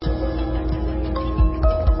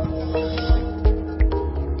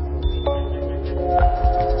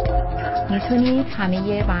میتونید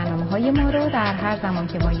همه برنامه‌های ما رو در هر زمان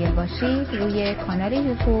که مایل باشید روی کانال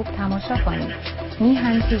یوتیوب تماشا کنید.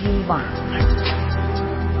 میهن تیوی وان.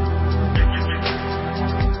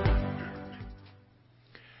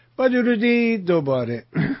 با درودی دوباره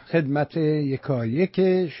خدمت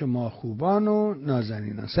یکایک شما خوبان و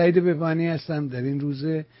نازنینان. سعید بهبانی هستم. در این روز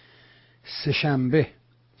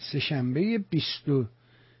سه‌شنبه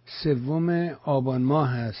 23 آبان ماه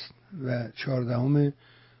هست و 14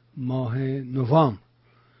 ماه نوامبر.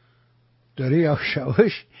 داره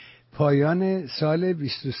یواش پایان سال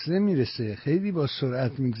 23 میرسه. خیلی با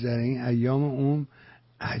سرعت میگذره. این ایام اون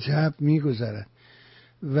عجب میگذرد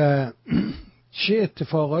و چه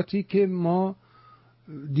اتفاقاتی که ما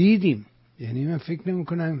دیدیم. یعنی من فکر نمی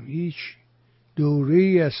کنم هیچ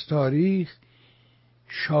دوره‌ای از تاریخ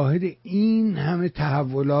شاهد این همه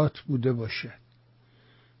تحولات بوده باشد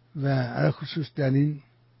و علاوه خصوص در این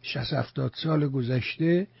 60-70 سال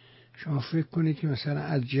گذشته. شما فکر کنید که مثلا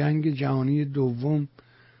از جنگ جهانی دوم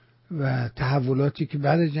و تحولاتی که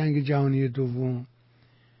بعد جنگ جهانی دوم،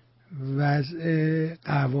 وضع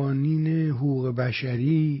قوانین حقوق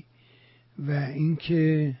بشری و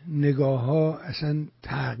اینکه نگاه‌ها اصلا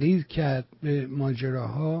تغییر کرد به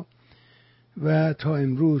ماجراها و تا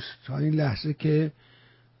امروز، تا این لحظه که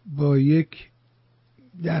با یک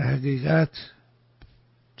در حقیقت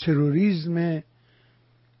تروریسم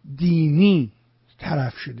دینی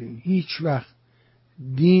طرف شدیم. هیچ وقت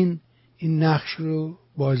دین این نقش رو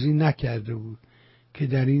بازی نکرده بود که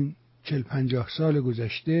در این 40-50 سال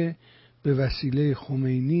گذشته به وسیله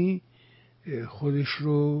خمینی خودش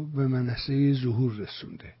رو به منصه ظهور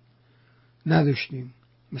رسونده. نداشتیم.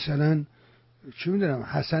 مثلا چه میدونم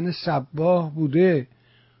حسن صباح بوده،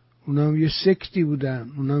 اونا هم یه سکتی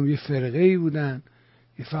بودن، اونا هم یه فرقه‌ای بودن،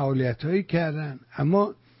 یه فعالیت‌هایی کردن،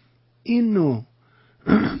 اما این نوع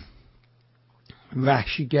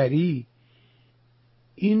وحشیگری،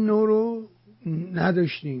 این نوع رو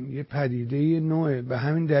نداشتیم. یه پدیده نوعه. به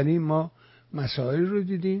همین دلیل ما مسائلی رو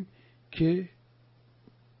دیدیم که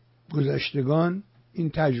گذشتگان این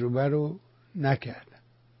تجربه رو نکردن.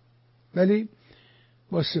 ولی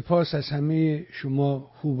با سپاس از همه شما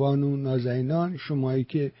خوبان و نازنینان، شمایی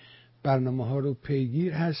که برنامه ها رو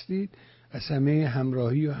پیگیر هستید، از همه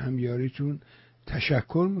همراهی و همیاریتون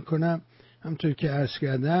تشکر میکنم. همطور که عرض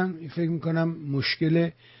کردم فکر میکنم مشکل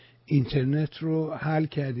اینترنت رو حل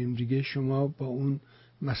کردیم دیگه. شما با اون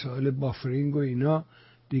مسائل بافرینگ و اینا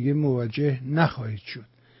دیگه مواجه نخواهید شد.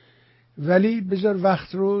 ولی بذار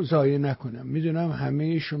وقت رو ضایع نکنم. میدونم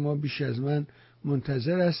همه شما بیش از من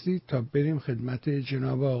منتظر هستید تا بریم خدمت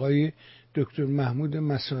جناب آقای دکتر محمود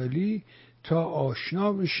مسائلی تا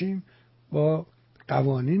آشنا بشیم با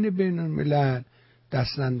قوانین بین الملل،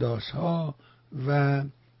 دستاندازها و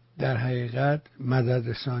در حقیقت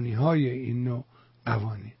مددرسانی های این نوع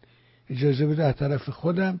قوانین. اجازه بده از طرف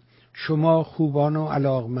خودم شما خوبان و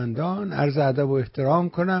علاقمندان عرض ادب و احترام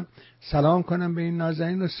کنم، سلام کنم به این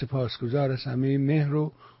نازنین و سپاسگزار از همه مهر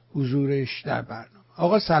و حضورش در برنامه.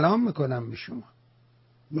 آقا سلام میکنم به شما.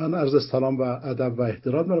 من عرض سلام و ادب و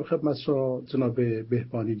احترام دارم خدمت شما جناب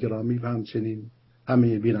بهبانی گرامی و همچنین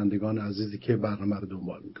همه بینندگان عزیزی که برنامه رو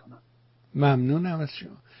دنبال میکنن. ممنونم از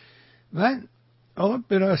شما. من آقا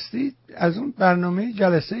به راستی از اون برنامه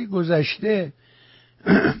جلسه گذشته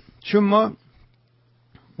چون ما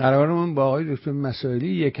قرارمون با آقای دکتر مسائلی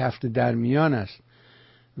 1 هفته در میان است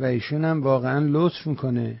و ایشون هم واقعا لطف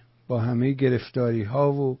میکنه با همه گرفتاری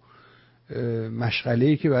ها و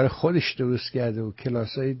مشغله‌ای که برای خودش درست کرده و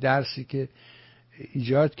کلاسای درسی که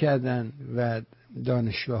ایجاد کردن و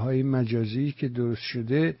دانشگاه‌های مجازی که درست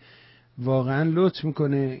شده، واقعا لطف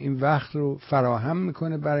میکنه این وقت رو فراهم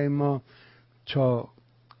میکنه برای ما تا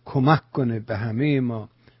کمک کنه به همه ما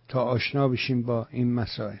تا آشنا بشیم با این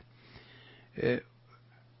مسائل.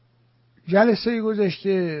 جلسه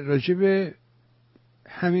گذشته راجع به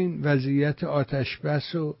همین وضعیت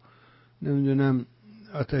آتشبس و نمیدونم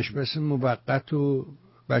آتشبس موقت و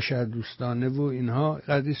بشردوستانه و اینها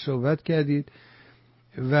قدری صحبت کردید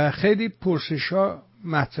و خیلی پرسش‌ها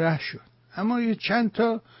مطرح شد. اما یه چند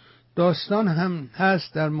تا داستان هم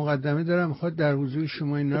هست در مقدمه دارم میخواد در حضور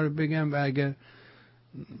شما اینا رو بگم و اگر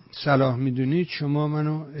صلاح میدونید شما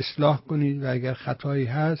منو اصلاح کنید و اگر خطایی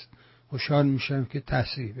هست خوشحال میشم که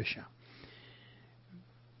تصحیح بشم.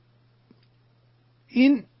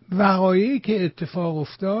 این وقایعی که اتفاق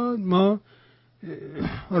افتاد، ما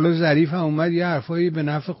حالا ظریف هم اومد یه حرفایی به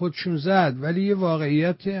نفع خودشون زد، ولی یه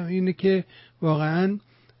واقعیت اینه که واقعا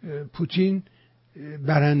پوتین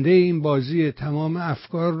برنده این بازی. تمام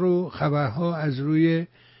افکار رو خبرها از روی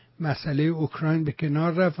مسئله اوکراین به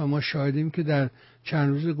کنار رفت و ما شاهدیم که در چند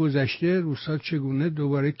روز گذشته روسا چگونه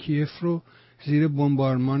دوباره کیف رو زیر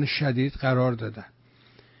بمبارمان شدید قرار دادن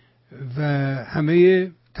و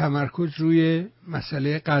همه تمرکز روی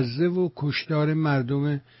مسئله غزه و کشتار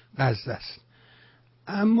مردم غزه است.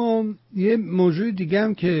 اما یه موضوع دیگه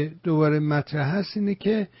هم که دوباره مطرح هست اینه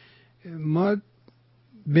که ما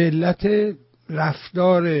به علت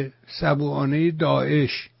رفتار سبوانه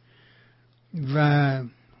داعش و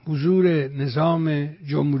حضور نظام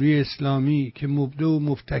جمهوری اسلامی که مبدع و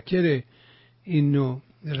مبتکر این نوع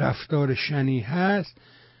رفتار شنی هست،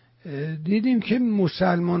 دیدیم که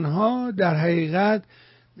مسلمان ها در حقیقت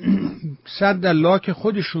سر در لاک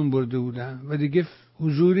خودشون برده بودن و دیگه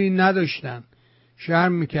حضوری نداشتن،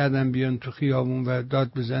 شرم میکردن بیان تو خیابون و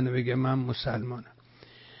داد بزنه بگه من مسلمانم.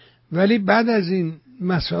 ولی بعد از این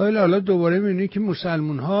مسائل حالا دوباره میبینی که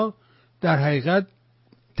مسلمان ها در حقیقت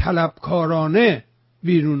طلبکارانه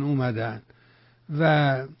بیرون اومدن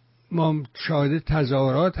و ما شاهد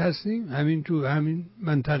تظاهرات هستیم. همین تو همین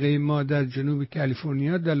منطقه ما در جنوب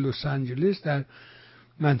کالیفرنیا، در لس آنجلس، در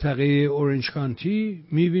منطقه اورنج کانتی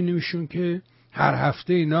میبینیمشون که هر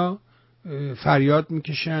هفته اینا فریاد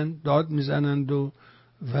میکشن، داد میزنند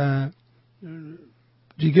و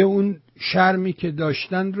دیگه اون شرمی که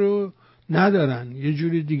داشتن رو ندارن، یه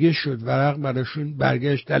جوری دیگه شد، ورق براشون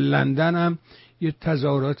برگشت. در لندن هم یه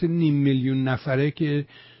تظاهرات 500,000 نفره که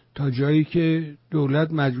تا جایی که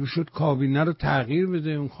دولت مجبور شد کابینه رو تغییر بده،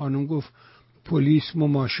 اون خانم گفت پلیس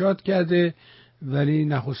مماشات کرده، ولی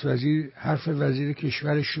نخست وزیر حرف وزیر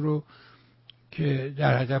کشورش رو که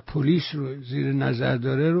در حقیقت پلیس رو زیر نظر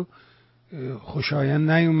داره رو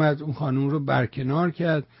خوشایند نیومد، اون خانم رو برکنار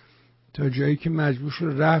کرد تا جایی که مجبور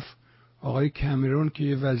شد رفت آقای کامرون که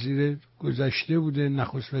یه وزیر گذشته بوده،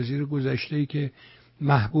 نخست وزیر گذشته‌ای که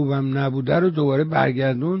محبوبم نبوده رو دوباره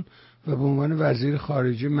برگردون و به عنوان وزیر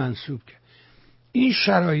خارجه منصوب کرد. این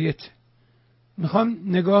شرایط، میخوام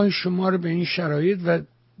نگاه شما رو به این شرایط و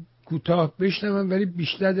کوتاه بشنوم، ولی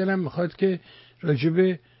بیشتر دلم میخواد که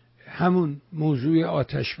راجب همون موضوع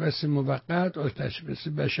آتشبس موقت، آتشبس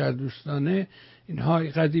بشردوستانه، اینها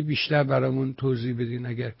قدری بیشتر برامون توضیح بدین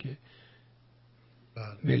اگر که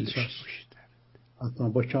میل داشته باشید. حتما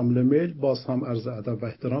با کامل میل. باز هم عرض ادب و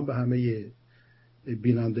احترام به همه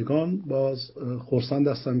بینندگان. باز خرسند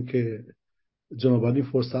هستم که جناب عالی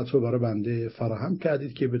فرصت رو برای بنده فراهم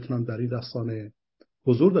کردید که بتونم در این رسانه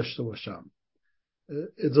حضور داشته باشم.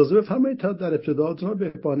 اجازه بفرمایید تا در ابتدا جناب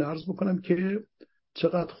بهبانی عرض بکنم که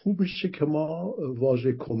چقدر خوب میشه که ما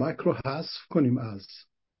واژه کمک رو حذف کنیم از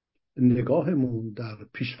نگاهمون در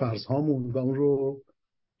پیشفرض‌هامون و اون رو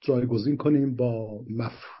جایگزین کنیم با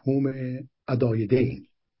مفهوم ادای دین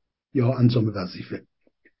یا انجام وظیفه.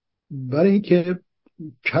 برای اینکه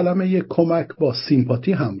کلمه کمک با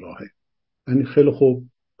سیمپاتی همراهه، یعنی خیلی خوب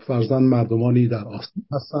فرضاً مردمانی در آسیب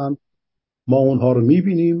هستن، ما اونها رو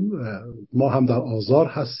میبینیم، ما هم در آزار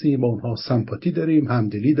هستیم، با اونها سمپاتی داریم،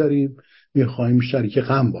 همدلی داریم، میخوایم شریک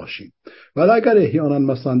غم باشیم. ولی اگر احیانا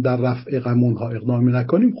مثلا در رفع غم اونها اقدامی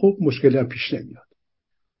نکنیم، خب مشکلی هم پیش نمیاد.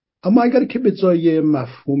 اما اگر که به جای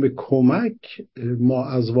مفهوم کمک ما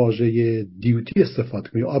از واژه دیوتی استفاده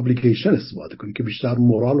کنیم، ابلیگیشن استفاده کنیم که بیشتر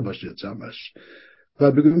مورال باشه جمعش،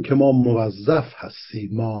 و بگوییم که ما موظف هستیم،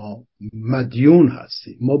 ما مدیون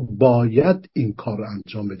هستیم، ما باید این کار رو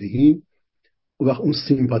انجام بدهیم، و وقت اون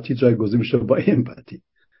سیمپاتی جایگزین میشه با امپاتی.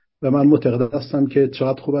 و من معتقد هستم که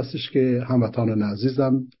چقدر خوب هستش که هموطنان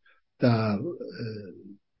عزیزم در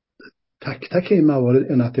تک تک این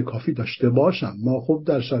موارد عنایت کافی داشته باشم. ما خب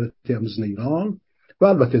در شرایط امروز ایران و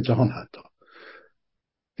البته جهان حتی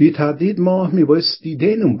بی تردید ما میبایستی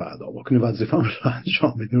دینمون رو ادا بکنیم، وظیفه‌مون رو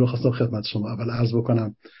انجام بدیم. رو خواستم خدمت شما اول عرض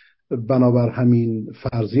بکنم بنابر همین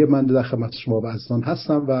فرضیه من در خدمت شما و عزیزان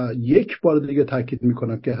هستم و یک بار دیگه تاکید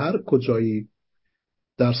میکنم که هر کجایی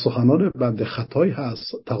در سخنان بنده خطایی هست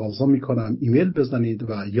تقاضا میکنم ایمیل بزنید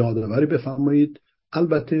و یادآوری بفرمایید،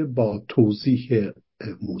 البته با توضیح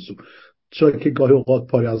موضوع، چون که گاهی اوقات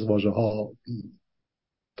پاری از واژه ها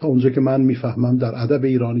تا اونجا که من میفهمم در ادب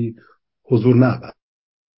ایرانی حضور ندارد،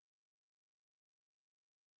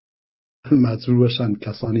 مجبور باشن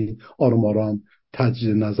کسانی آرام آرام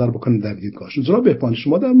تجدید نظر بکنن در دیدگاهشون. جناب بهبانی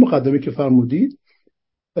شما در مقدمه که فرمودید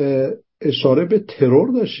اشاره به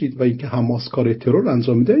ترور داشتید و اینکه حماس کار ترور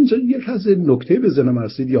انجام میده. اینجا یک از نکته به ذهنم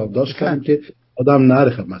رسید، یادداشت کردم که آدم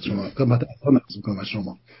نره خدمت شما، خدمت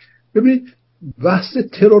شما. ببینید بحث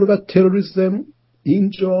ترور و تروریسم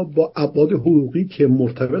اینجا با ابعاد حقوقی که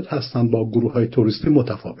مرتبط هستند با گروه‌های تروریستی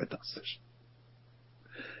متفاوت هستش.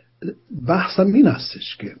 بحثم این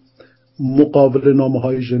هستش که مقابل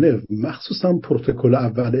نامه‌های ژنو، مخصوصا پروتکل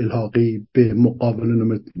اول الحاقی به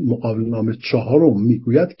مقابل نامه 4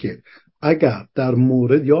 میگوید که اگر در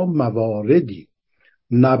مورد یا مواردی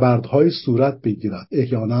نبردهای صورت بگیرد،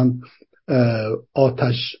 احیانا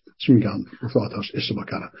آتش چی میگن آتش اشتباه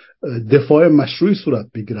کردم دفاع مشروعی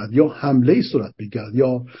صورت بگیرد یا حمله صورت بگیرد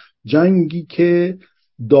یا جنگی که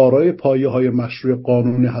دارای پایه‌های مشروع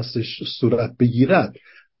قانونی هستش صورت بگیرد،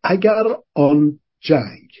 اگر آن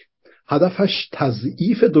جنگ هدفش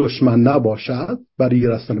تضعیف دشمن نباشد برای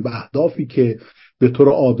رسیدن به اهدافی که به طور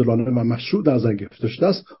عادلانه و مشروع در نظر گرفته شده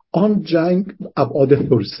است، آن جنگ ابعاد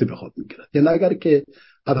تروریستی به خود میگیرد. یعنی اگر که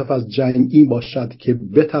هدف از جنگ این باشد که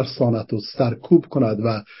بترساند و سرکوب کند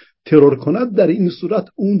و ترور کند، در این صورت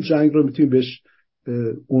اون جنگ رو میتونیم بهش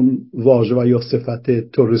اون واژه و یا صفت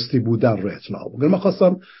تروریستی بودن رو اطلاق بکنم. من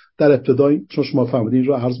خواستم در ابتدای چون شما فهمیدین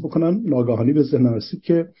رو عرض بکنم، ناگهانی به ذهنم رسید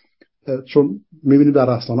که چون میبینیم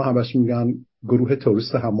در رسانه همش میگن گروه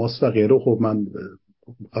تروریست حماس و غیره، خب من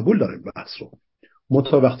قبول دارم بحث رو،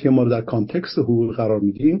 منتها وقتی ما رو در کانتکست حقوق قرار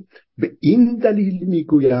میدیم به این دلیل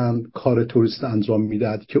میگویند کار تروریست انجام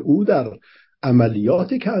میدهد که او در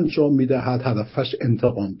عملیاتی که انجام میدهد هدفش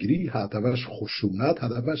انتقامگیری، هدفش خشونت،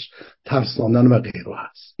 هدفش ترساندن و غیره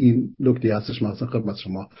هست. این نکته هستش مثلا خدمت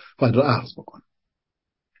شما باید رو عرض بکنم.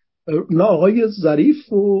 نه آقای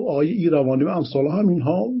ظریف و آقای ایروانی و امثال هم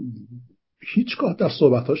اینها هیچگاه در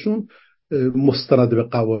صحبتاشون مستند به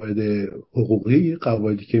قواعد حقوقی،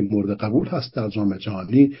 قواعدی که مورد قبول هست در جامعه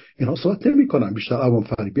جهانی، اینها صحبت نمی کنن. بیشتر عوام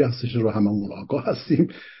فریبی هستش، رو هممون آگاه هستیم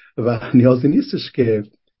و نیازی نیستش که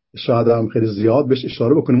شاید هم خیلی زیاد بهش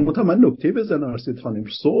اشاره بکنیم. من نکته بزنم رسید خانم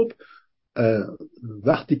صبح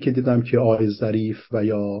وقتی که دیدم که آقای ظریف و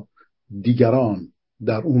یا دیگران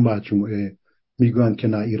در اون مجموعه میگویند که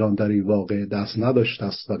نه ایران در این واقع دست نداشته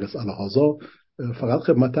است و قص الهازا، فقط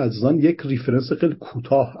خدمت عزیزان یک ریفرنس خیلی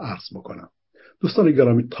کوتاه عرض بکنم. دوستان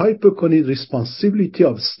گرامی تایپ بکنید responsibility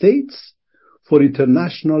of states for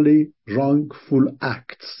internationally wrongful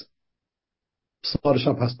acts، سالش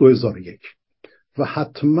هم هست 2001 و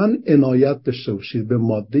حتما عنایت داشته باشید به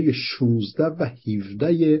ماده 16 و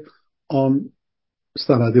 17 آن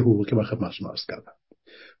سند حقوقی که من خدمتتون عرض کردم.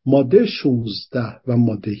 ماده 16 و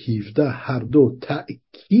ماده 17 هر دو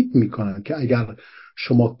تأکید میکنن که اگر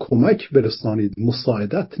شما کمک برسانید،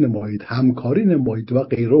 مساعدت نمایید، همکاری نمایید و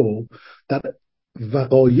غیره در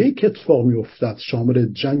وقایعی که اتفاق میافتد شامل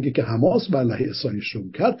جنگی که حماس بر علیه اسرائیل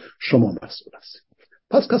شروع کرد، شما مسئول هستید.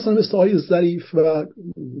 پس کسانی مثل آقای ظریف و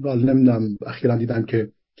نمیدونم اخیراً دیدم که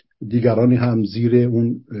دیگرانی هم زیر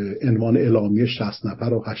اون عنوان اعلامیه 60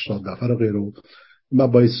 نفر و 80 نفر و غیره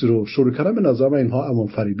مباحثی رو شروع کردن، به نظر من اینها عوام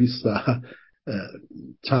فریبی است و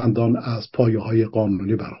چندان از پایه‌های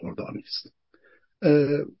قانونی برخوردار نیست.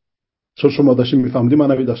 چون شما داشتین میفهمید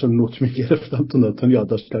من هم داشتم نوت میگرفتم تو نوتون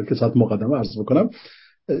یادداشت کردم که ساعت مقدمه عرض بکنم.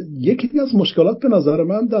 یکی از مشکلات به نظر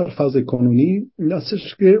من در فاز قانونی این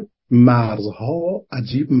هستش که مرزها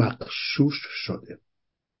عجیب مغشوش شده.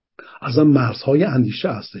 اصلا مرزهای اندیشه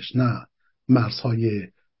هستش، نه مرزهای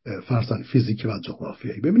فرضاً فیزیکی و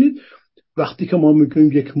جغرافیایی. ببینید وقتی که ما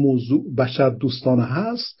میگیم یک موضوع بشر دوستانه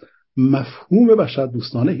هست، مفهوم بشر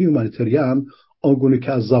دوستانه هیومانیتریان آنگونه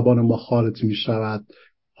که از زبان ما خارج می شود،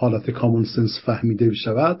 حالت کامون سنس فهمیده می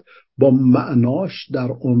شود، با معناش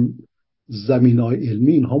در اون زمینه‌های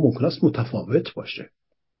علمی اینها ممکن است متفاوت باشه.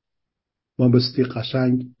 ما بسیاری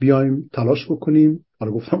قشنگ بیایم تلاش بکنیم،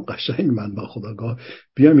 حالا گفتم قشنگ من ناخودآگاه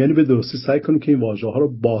بیایم، یعنی به درستی سعی کنیم که این واژه‌ها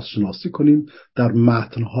رو بازشناسی کنیم در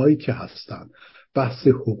متن‌هایی که هستند. بحث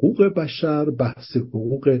حقوق بشر، بحث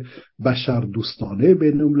حقوق بشر دوستانه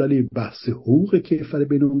بین‌المللی، بحث حقوق کیفر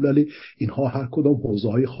بین‌المللی، اینها هر کدام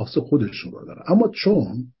حوزه‌های خاص خودشون رو دارن. اما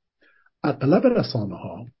چون اغلب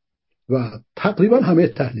رسانه‌ها و تقریبا همه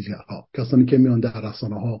تحلیلگرها، کسانی که میان در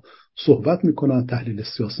رسانه‌ها صحبت میکنن، تحلیل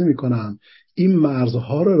سیاسی میکنن، این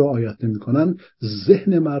مرزها رو رعایت نمیکنن،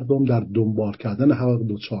 ذهن مردم در دنبال کردن حقایق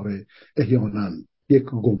دچار احیانا یک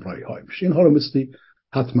گمراهی های میشه. اینها رو مثلی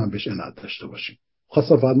حتما بهش عنایت داشته باشیم.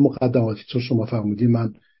 خاصا فقط مقدماتی چون شما فهمیدید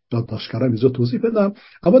من یادداشت کردم اینجا توضیح بدم.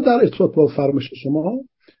 اما در ارتباط با فرمایش شما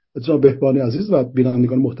جناب بهبانی عزیز و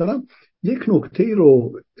بینندگان محترم، یک نکته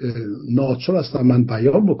رو ناچار هستم من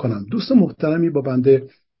بیان بکنم. دوست محترمی با بنده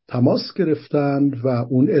تماس گرفتن و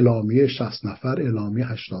اون اعلامیه 60 نفر،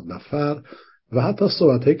 اعلامیه 80 نفر و حتی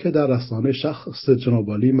صحبتایی که در رسانه شخص جناب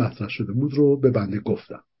عالی مطرح شده بود رو به بنده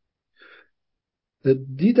گفتم.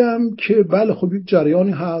 دیدم که بله خب یک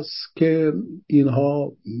جریانی هست که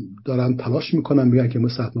اینها دارن تلاش میکنن، میگن که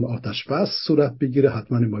مثل حتما آتش بس صورت بگیره،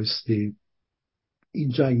 حتما بایستی این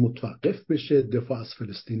جنگ متوقف بشه، دفاع از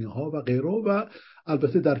فلسطینی ها و غیره. و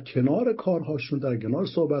البته در کنار کارهاشون، در کنار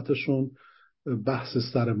صحبتشون بحث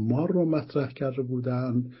سر مار رو مطرح کرده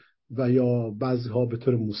بودن و یا بعضی ها به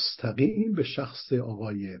طور مستقیم به شخص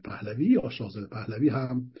آقای پهلوی یا شاهزاده پهلوی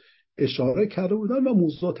هم اشاره کرده بودن و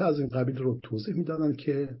موضوعات از این قبیل رو توضیح میدادن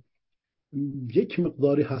که یک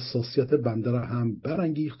مقداری حساسیت بنده را هم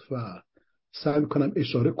برانگیخت و سعی کنم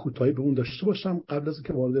اشاره کوتاهی به اون داشته باشم قبل از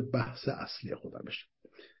اینکه وارد بحث اصلی خودم بشم.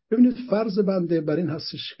 ببینید، فرض بنده بر این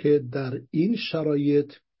هستش که در این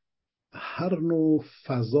شرایط هر نوع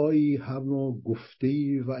فضایی، هر نوع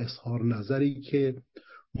گفته‌ای و اظهار نظری که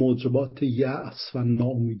موجبات یأس و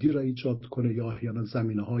ناامیدی را ایجاد کنه یا احیانا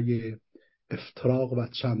زمینه‌های افتراق و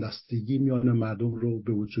چند دستگی میان مردم رو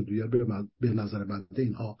به وجود بیاره، به نظر بنده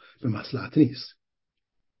اینها به مصلحت نیست.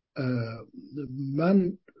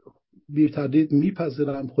 من بی تردید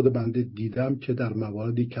میپذیرم، خود بنده دیدم که در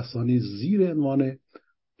مواردی کسانی زیر عنوان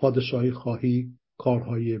پادشاهی خواهی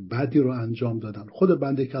کارهای بدی رو انجام دادن. خود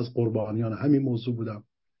بنده که از قربانیان همین موضوع بودم.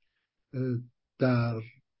 در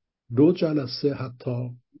 2 جلسه حتی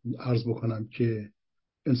عرض بکنم که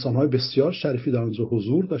انسان‌های بسیار شریفی در اونجا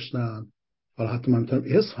حضور داشتن، حالا حتی من میتونم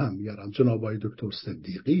اسم هم بیارم، جناب آقای دکتر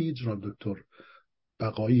صدیقی، جناب دکتر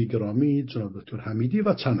بقایی گرامی، جناب دکتر حمیدی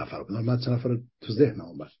و چند نفر بودن. من چند نفر تو ذهنم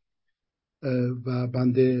اومد و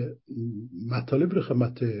بنده مطالب رو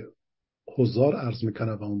خدمت حضار عرض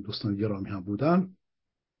میکنم و اون دوستان گرامی هم بودن.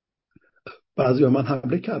 بعضی من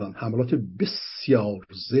حمله کردن، حملات بسیار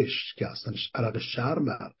زشت که اصلا عرق شرم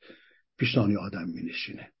بر پیشانی آدم می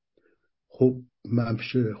نشینه. خب من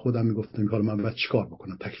پیش خودم میگفتم حالا من باید چیکار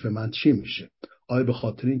بکنم، تکلیف من چی میشه؟ آیا به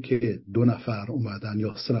خاطر اینکه 2 نفر اومدن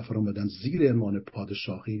یا 3 نفر اومدن زیر عنوان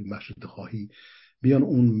پادشاهی مشروطه خواهی بیان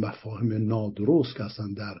اون مفاهیم نادرست که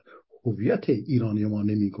اصلا در هویت ایرانی ما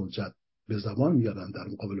نمیگنجد به زبان میارن در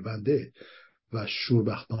مقابل بنده و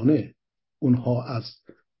شوربختانه اونها از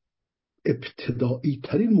ابتدایی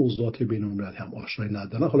ترین موضوعات بین‌المللی هم آشنایی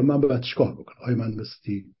ندارن؟ حالا من باید چیکار بکنم؟ آیا من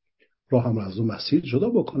بسیاری راهم رو از اون مسیر جدا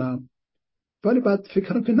بکنم؟ ولی بعد فکر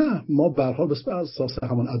کردم که نه، ما به هر حال بس بر اساس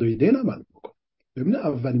همان ادای دین عمل بکنیم. ببینید،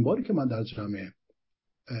 اولین باری که من در جمع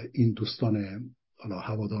این دوستان حالا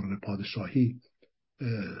هواداران پادشاهی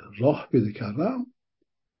راه پیدا کردم،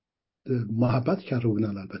 محبت کرده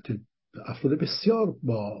بودن، البته افراد بسیار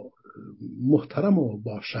با محترم و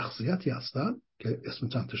با شخصیتی هستن که اسم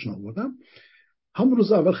چند تاشون آوردم. همون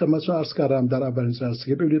روز اول خدمتتون عرض کردم در اولین جلسه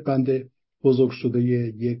که ببینید بنده بزرگ شده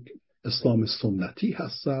یک اسلام سنتی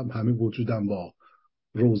هستم، همه وجودم با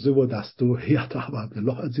روزه و دست و هیئت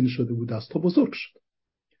عبدالله عزیز شده بود، دست بزرگ شد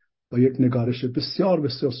با یک نگارش بسیار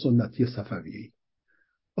بسیار سنتی صفویی.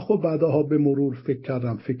 خب بعدها به مرور فکر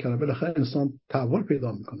کردم بالاخره انسان تحول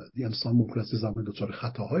پیدا میکنه. انسان ممکن است زمان دچار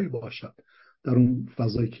خطاهایی باشد در اون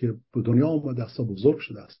فضایی که به دنیا آمده است و بزرگ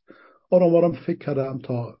شده است. آرام آرام فکر کردم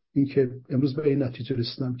تا اینکه امروز به این نتیجه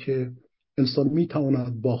رسیدم که انسان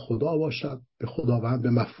میتواند با خدا باشد، به خداوند، به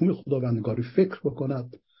مفهوم خداوندگاری فکر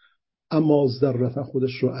بکند، اما ضرورتا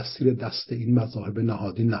خودش رو اسیر دست این مذاهب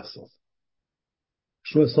نهادی نسازد.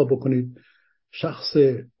 شما حساب بکنید شخص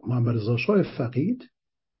محمد رضا شاه فقید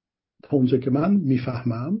تا اونجا که من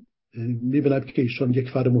میفهمم میبینم که ایشان یک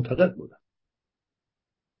فرد معتقد بودن،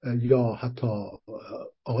 یا حتی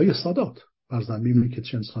آقای سادات فرضاً میبینید که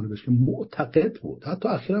چه انسانی بود که معتقد بود. حتی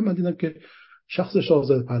اخیرا من دیدم که شخص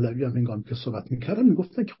شاهزاده پهلوی هم هنگامی که صحبت میکردن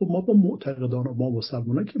میگفتن که خب ما با معتقدان و ما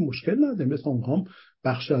مسلمانان که مشکل نداریم، مثلا اونها هم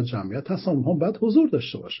بخشی از جمعیت هستن، اونها هم باید حضور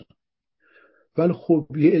داشته باشن. ولی خب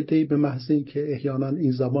یه عده‌ای به محض اینکه احیانا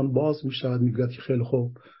این زبان باز میشود میگوید که خیلی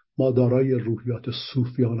خوب ما دارای روحیات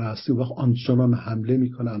صوفیانه هستیم و آنچنان حمله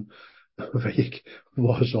میکنن و یک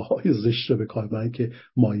واژه‌های زشت به کار میبرن که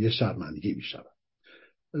مایه شرمندگی میشود.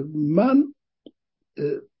 من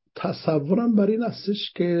تصورم بر این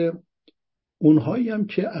هستش که اونهایی هم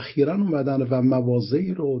که اخیراً اومدن و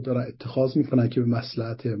مواضعی رو دارن اتخاذ میکنن که به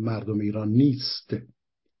مصلحت مردم ایران نیست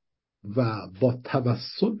و با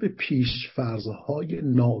توسل به پیش‌فرض‌های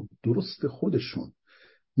نادرست خودشون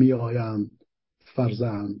میآیند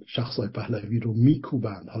فرضاً شخصای پهلوی رو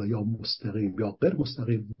میکوبند، حالا یا مستقیم یا غیر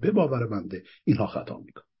مستقیم، به باور بنده اینها خطا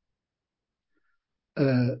میکنن.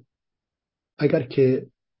 اگر که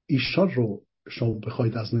ایشان رو شما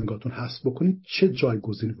بخواید از نگاهتون حذف بکنید، چه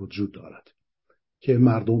جایگزینی وجود دارد که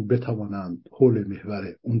مردم بتوانند حول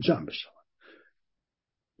محور اون جمع بشوند؟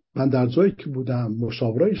 من در جایی که بودم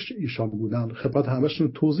مشاورای ایشان بودن، خدمت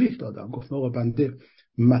همشون توضیح دادم، گفتم آقا بنده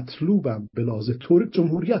مطلوبم به لحاظ طور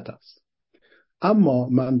جمهوریت است، اما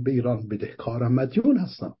من به ایران بدهکارم، مدیون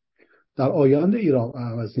هستم. در آینده ایران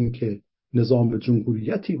از این که نظام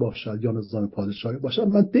جمهوریتی باشد یا نظام پادشاهی باشد،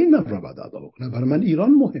 من دینم را باید ادا بکنم. برای من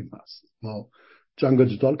ایران مهم است، ما جنگ و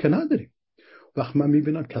جدال که نداریم. وقت من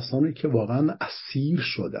میبینم کسانی که واقعا اسیر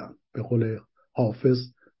شدن، به قول حافظ،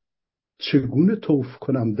 چگونه طوف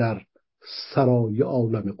کنم در سرای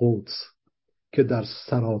عالم قدس که در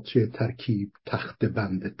سراچه ترکیب تخت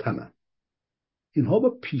بند تنم. اینها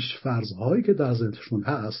با پیش‌فرض‌هایی که در ذهنشون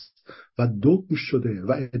هست و دگم شده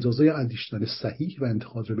و اجازه اندیشیدن صحیح و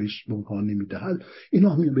انتخاب بهش به اونها نمیدهد،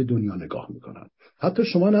 اینها میان به دنیا نگاه میکنن. حتی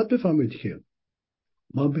شما نت بفهمید که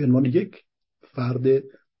من به عنوان یک فرد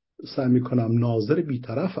سعی میکنم ناظر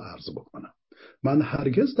بی‌طرف عرض بکنم. من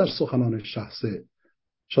هرگز در سخنان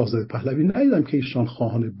شاهزاده پهلوی ندیدم که ایشان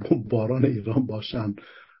خواهان بمباران ایران باشند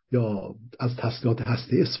یا از تسلیحات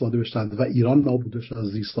هسته‌ای استفاده بشند و ایران نابود شد، از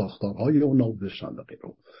زیرساختارهای اون نابود شد و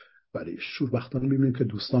غیره. ولی شوربختانه می‌بینیم که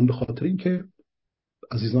دوستان به خاطر اینکه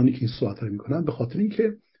عزیزانی که این صحبت رو می‌کنن، به خاطر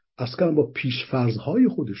اینکه اصلا با پیش‌فرض‌های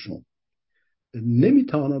خودشون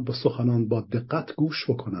نمی‌توانند با سخنان با دقت گوش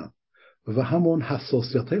بکنن و همون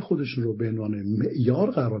حساسیت‌های خودشون رو به عنوان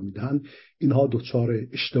معیار قرار میدن، اینها دچار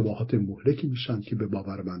اشتباهات مهلکی میشن که به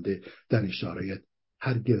باور بنده در این شرایط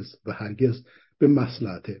هرگز و هرگز به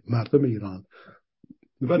مصلحت مردم ایران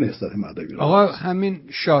و نهضت مردم ایران. آقا همین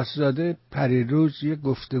شاهزاده پریروز یه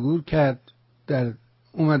گفتگو کرد،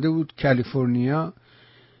 اومده بود کالیفرنیا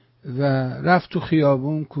و رفت تو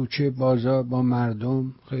خیابون، کوچه، بازار با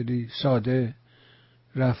مردم خیلی ساده،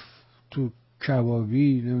 رفت تو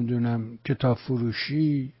کبابی، نمیدونم کتاب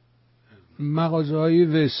فروشی، مغازه‌های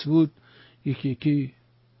وست‌وود، یکی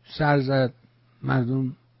سر زد،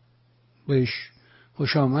 مردم بهش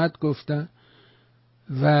خوش آمد گفتن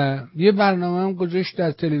و یه برنامه هم گذاشت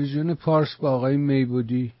در تلویزیون پارس با آقای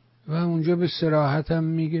میبودی و اونجا به صراحت هم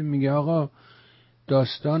میگه آقا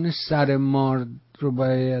داستان سر مار رو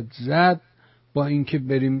باید زد با اینکه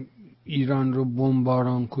بریم ایران رو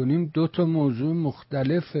بمباران کنیم، دو تا موضوع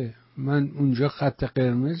مختلفه. من اونجا خط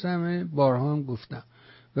قرمزمه، بارها هم گفتم،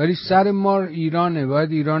 ولی سر مار ایرانه،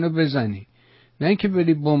 باید ایرانو بزنی، نه اینکه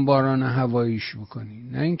بری بمباران هواییش بکنی،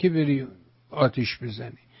 نه اینکه بری آتش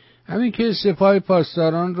بزنی. همین که سپاه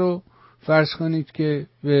پاسداران رو فرض کنید که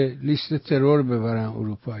به لیست ترور ببرن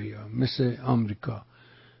اروپایی‌ها مثل آمریکا،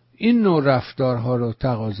 این نوع رفتارها رو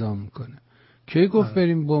تقاضا میکنه. کی گفت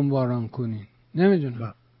بریم بمباران کنین؟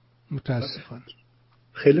 نمیدونم، متاسفانه.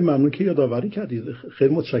 خیلی ممنون که یادآوری کردید،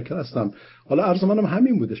 خیلی متشکر هستم. حالا عرض منم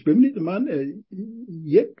همین بودش. ببینید من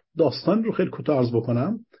یک داستان رو خیلی کوتاه عرض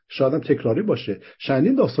بکنم، شاید هم تکراری باشه.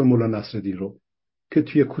 شنیدین داستان مولانا نصرالدین رو که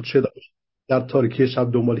توی کوچه در تاریکی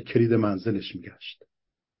شب دنبال کلید منزلش میگشت؟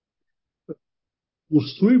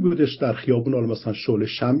 اصولی بودش در خیابون، حالا مثلا شعله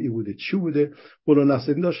شمعی بوده، چی بوده، مولانا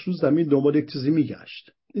نصرالدین داشت رو زمین دنبال یک چیزی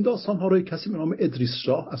میگشت. این داستان ها رو کسی به نام ادریس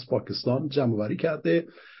شاه از پاکستان جمع آوری کرده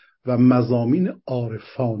و مضامین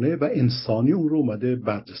عارفانه و انسانی اون رو اومده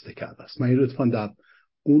برجسته کرده است. من این لطفاً در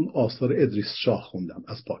اون آثار ادریس شاه خوندم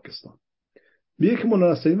از پاکستان. میگه که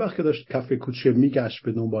مولانا نصرالدین وقتی داشت کف کوچه میگشت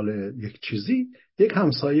به دنبال یک چیزی، یک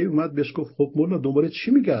همسایه اومد بهش گفت خب مولانا دنبال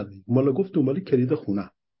چی میگردی؟ مولانا گفت دنبال کلید خونه.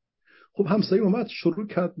 خب همسایه اومد شروع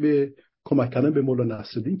کرد به کمک کردن به مولانا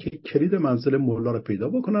نصرالدین که کلید منزل مولانا رو پیدا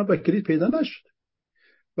بکنن و کلید پیدا نشد.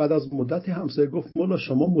 بعد از مدتی همسایه گفت مولا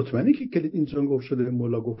شما مطمئنی که کلید اینجا گم شده؟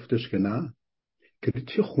 مولا گفتش که نه، کلید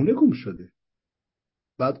توی خونه گم شده.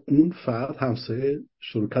 بعد اون فرد همسایه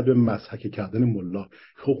شروع کرد به مضحک کردن مولا.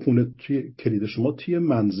 خب خونه توی کلید شما توی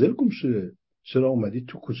منزل گم شده، چرا اومدی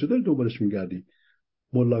تو کوچه داری دوبارش میگردی؟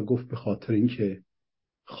 مولا گفت به خاطر اینکه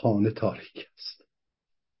خانه تاریک است،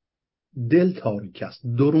 دل تاریک است،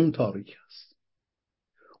 درون تاریک است.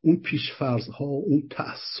 اون پیشفرض‌ها، اون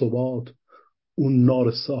تعصبات، اون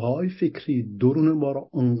نارساهای فکری درون ما را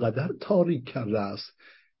انقدر تاریک کرده است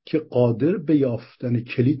که قادر به یافتن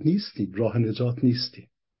کلید نیستیم، راه نجات نیستیم.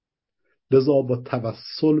 لذا با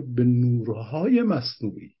توسل به نورهای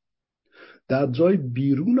مصنوعی در جای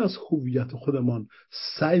بیرون از هویت خودمان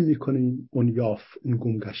سعی میکنیم اون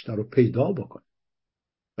گمگشته رو پیدا بکنیم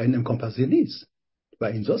و این امکان پذیر نیست. و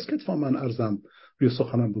اینجاست که اتفاقا من عرضم روی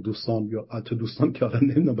سخنم با دوستان یا حتی دوستان که الان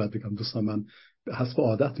نمیدونم باید بگم دوستان، من به حسب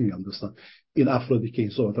عادت میگم دوستان، این افرادی که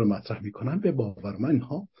این صحبت رو مطرح میکنن به باور من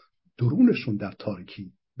اینها درونشون در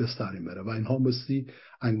تاریکی به سر میبره و اینها مثل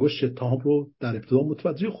انگشت شتاب رو در ابتدا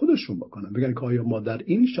متوجه خودشون بکنن، بگن که آیا ما در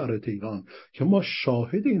این شرایط ایران که ما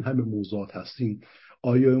شاهد این همه موضوعات هستیم،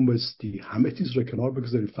 آیا مستی همه چیز رو کنار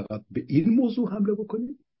بگذاریم فقط به این موضوع حمله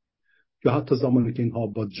بکنیم؟ یا حتی زمانی که اینها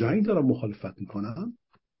با جنگ دارن مخالفت میکنن،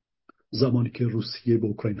 زمانی که روسیه به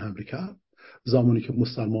اوکراین حمله کرد، زمانی که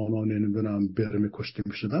مسلمانان نمیدونم برم کشته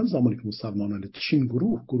میشدن، زمانی که مسلمانان چین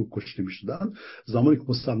گروه کشته میشدن، زمانی که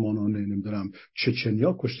مسلمانان نمیدونم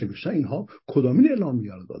چچنیا کشته میشدن، اینها کدامین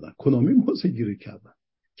اعلامیه رو دادن، کدامین موضوع گیری کردن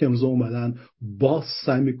که امروز اومدن باز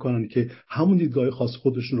سعی میکنن که همون دیدگاه خاص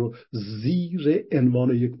خودشون رو زیر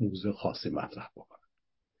عنوان یک موضوع خاصی مطرح بکنن.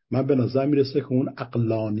 من به نظر میرسه که اون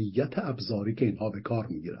عقلانیت ابزاری که اینها به کار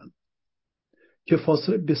میگیرن که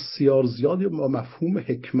فاصله بسیار زیادی با مفهوم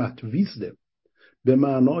حکمت ویزده به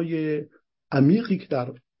معنای عمیقی که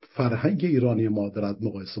در فرهنگ ایرانی ما دارد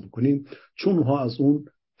مقایسه بکنیم، چون اونها از اون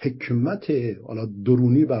حکمت حالا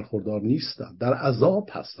درونی برخوردار نیستن، در عذاب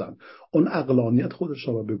هستن، اون عقلانیت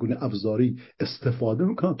خودشون رو به گونه ابزاری استفاده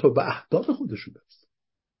میکنن تا به اهداف خودشون برسن.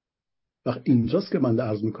 وقت اینجاست که من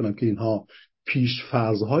عرض میکنم که اینها پیش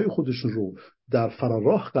فرضهای خودشون رو در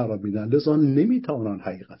فراراه قرار میدن، لذا نمیتونن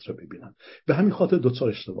حقیقت رو ببینن، به همین خاطر دوچار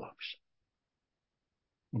اشتباه میشن.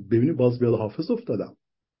 ببینید باز بیاد حافظ افتادم،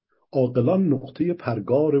 عاقلان نقطه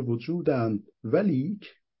پرگار وجودند، ولیک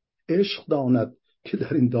عشق داند که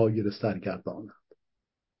در این دایره سرگردانند.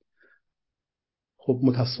 خب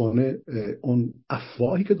متاسفانه اون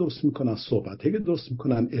افواهی که درست میکنن، صحبتایی که درست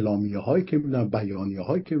میکنن، اعلامیه هایی که میدن، بیانیه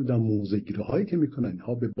هایی که میدن، موزگیری هایی که میکنن،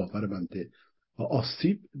 اینها به باور بنده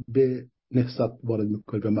آسیب به نهضت وارد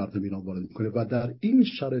میکنه، به مردم ایران وارد میکنه و در این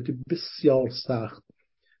شرایط بسیار سخت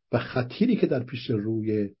و خطیری که در پیش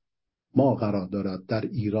روی ما قرار دارد در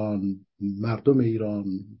ایران، مردم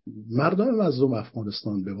مظلوم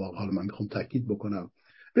افغانستان به واقع، حالا من میخوام تاکید بکنم،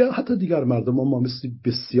 و حتی دیگر مردم ما مثل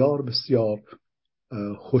بسیار بسیار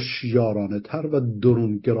هوشیارانه تر و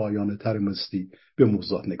درونگرایانه تر مستی به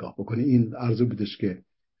موضوع نگاه بکنی. این عرضه بودش که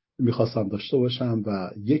میخواستم داشته باشم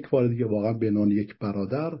و یک بار دیگه واقعا به عنوان یک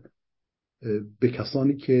برادر به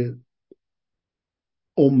کسانی که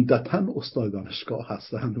عمدتاً استاد دانشگاه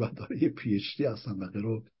هستن و داره پی اچ دی هستن و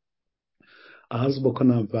غیره عرض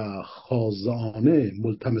بکنم و خاضعانه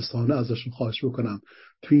ملتمسانه ازشون خواهش بکنم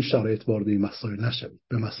تو این شرایط وارد این مسائل نشوید،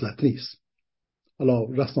 به مصلحت نیست. حالا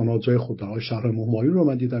رسانه‌ها جای خود، آقای شهر همایون رو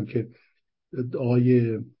من دیدم که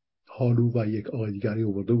آقای حالو و یک آقای دیگری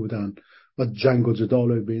آورده بودن و جنگ و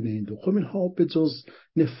جدال بین این دو. خب اینها به جز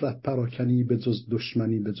نفرت پراکنی، به جز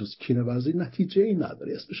دشمنی، به جز کینه ورزی نتیجه ای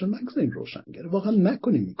نداره. اسمشون نگذاریم روشنگر، واقعا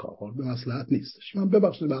نکنیم این کارها، به مصلحت نیستش. من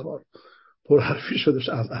ببخشید به هر حال پرحرفی شدش،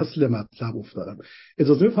 از اصل مطلب افتادم.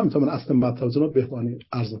 اجازه میفهم تا من اصل مطلب رو بهوانی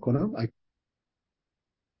عرض کنم.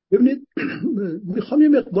 ببینید میخوام یه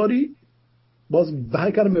مقداری باز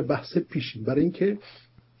برگردم به بحث پیشین، برای اینکه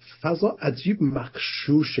فضا عجیب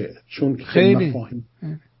مغشوشه، چون خیلی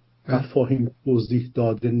مفاهیم توضیح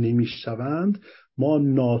داده نمیشوند. ما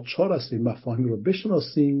ناچار هستیم مفاهیم رو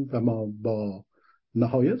بشناسیم و ما با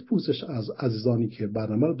نهایت پوزش از عزیزانی که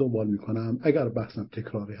برنامه رو دنبال میکنم، اگر بحثم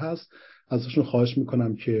تکراری هست ازشون خواهش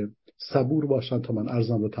میکنم که صبور باشن تا من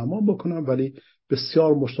عرضم رو تمام بکنم، ولی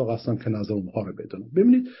بسیار مشتاق هستم که نظر اونها رو بدونم.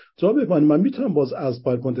 ببینید جناب من میتونم باز از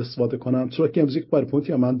پاورپوینت استفاده کنم، چرا که امروز یک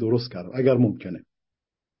پاورپوینتی من درست کردم، اگر ممکنه.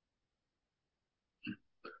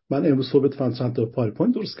 من امروز صبح چند تا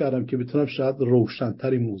پاورپوینت درست کردم که بتونم شاید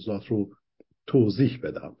روشن‌تری موضوعات رو توضیح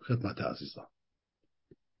بدم خدمت عزیزان.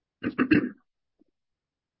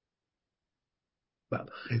 بله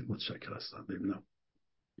خیلی متشکرم هستم. ببینم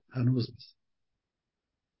هنوز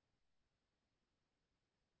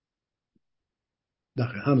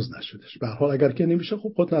دقیقا هنوز نشدش. به هر حال اگر که نمیشه خب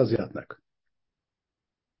خود اذیت نکن.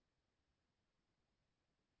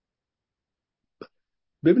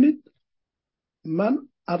 ببینید من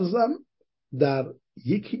عرضم در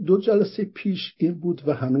یکی دو جلسه پیش این بود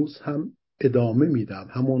و هنوز هم ادامه میدم،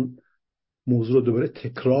 همون موضوع رو دوباره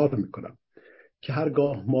تکرار میکنم که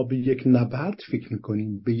هرگاه ما به یک نبرد فکر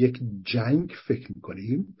میکنیم، به یک جنگ فکر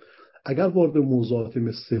میکنیم، اگر وارد موضوعات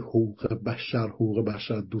مثل حقوق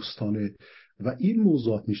بشر دوستانه و این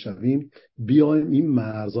موضوعات میشویم، بیایم این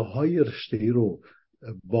مرزهای رشته‌ای رو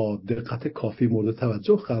با دقت کافی مورد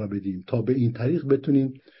توجه قرار بدیم تا به این طریق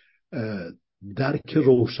بتونیم درک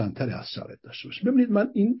روشن‌تری از شرایط داشته باشیم. ببینید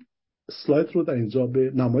من این اسلاید رو در اینجا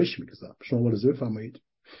به نمایش میگذارم، شما ملاحظه بفرمایید.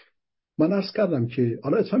 من عرض کردم که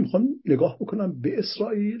حالا اتفاقا میخوام نگاه بکنم به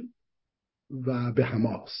اسرائیل و به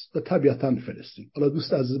حماس و طبیعتاً فلسطین. حالا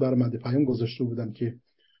دوست عزیز برای من پیام گذاشته بودن که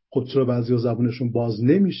خب چرا بعضیا زبونشون باز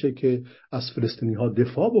نمیشه که از فلسطینی ها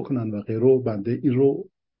دفاع بکنن و غیره. بنده این رو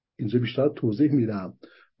اینجا بیشتر توضیح میدم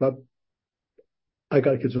و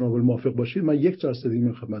اگر که جناب موافق باشید من یک جلسه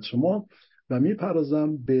دیگه خدمت شما و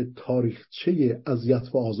میپردازم به تاریخچه اذیت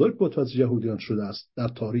و آزار که توسط یهودیان شده است در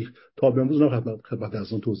تاریخ تا به امروز. خدمت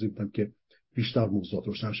از اون توضیح بدم که بیشتر موضوعات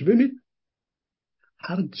روشن شه. ببینید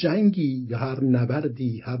هر جنگی یا هر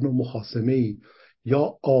نبردی، هر نوع مخاصمه‌ای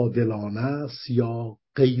یا عادلانه است یا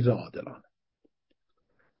غیر عادلانه.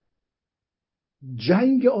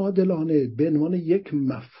 جنگ عادلانه به عنوان یک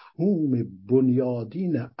مفهوم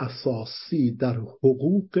بنیادین اساسی در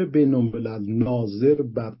حقوق بین الملل ناظر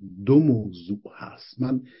بر دو موضوع هست.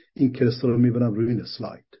 من این کلستر رو میبرم روی این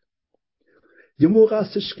اسلاید. یه موقع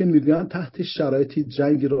هستش که میگن تحت شرایطی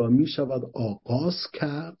جنگ را میشود آغاز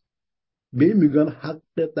کرد، به میگن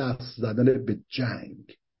حق دست زدن به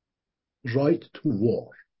جنگ، right to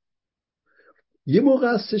war. یه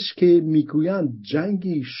موقع هستش که میگویند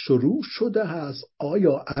جنگی شروع شده هست،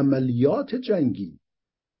 آیا عملیات جنگی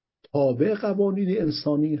تابع قوانین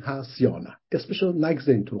انسانی هست یا نه؟ اسمشو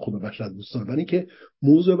نگذاریم تو خوب بشر دوستان، برای اینکه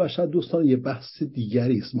موضوع بشر دوستان یه بحث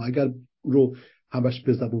دیگری است. ما اگر رو همش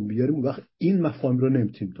به زبون بیاریم اون وقت این مفاهیم رو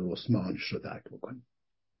نمیتونیم درست معانیش رو درک بکنیم.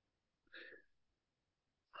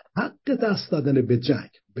 حق دست دادن به جنگ،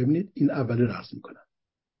 ببینید این اولی رو عرض میکنم،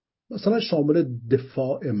 مثلا شامل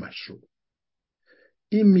دفاع مشروع.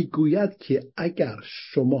 این میگوید که اگر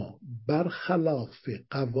شما برخلاف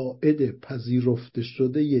قواعد پذیرفته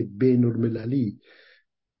شده بین المللی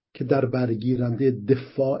که در برگیرنده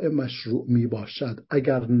دفاع مشروع می باشد،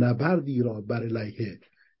 اگر نبردی را بر علیه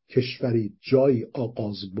کشوری جایی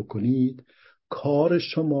آغاز بکنید، کار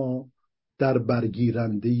شما در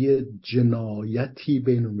برگیرنده جنایتی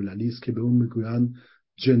بین المللی است که به اون میگویند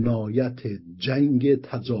جنایت جنگ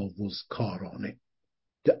تجاوزکارانه،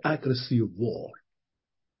 the aggressive war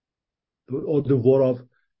or the war of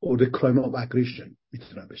or the crime of aggression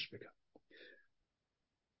میتونم بهش بگم.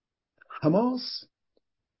 حماس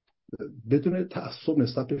بدون تعصب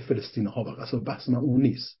نسبت به فلسطینی ها و قصد بحث من اون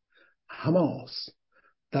نیست، حماس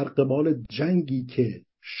در قبال جنگی که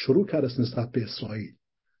شروع کرده نسبت به اسرائیل،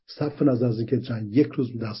 صرف نظر از اینکه جنگ 1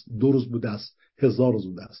 روز بوده است، 2 روز بوده است، 1000 روز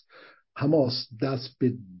بوده است، حماس دست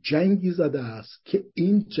به جنگی زده است که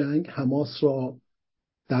این جنگ حماس را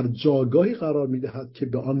در جایگاهی قرار میدهد که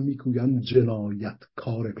به آن میگویند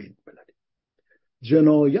جنایتکار بین المللی.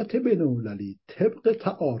 جنایت بین المللی طبق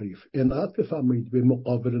تعاریف عنایت بفرمایید به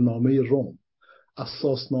مقابل نامه روم،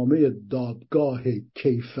 اساسنامه دادگاه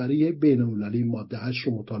کیفری بین المللی ماده 8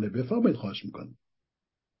 رو مطالعه بفرمایید، خواهش میکنم.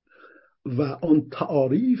 و آن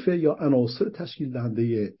تعاریف یا عناصر تشکیل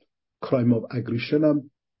دهنده کرایم آف اگریشن هم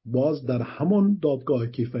باز در همان دادگاه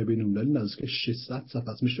کیفری بین المللی نزدیک 600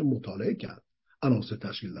 صفحه میشه مطالعه کرد. عناصر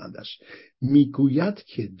تشکیل دهندش میگوید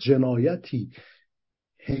که جنایتی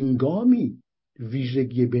هنگامی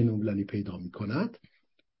ویژگی بین المللی پیدا میکند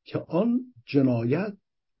که آن جنایت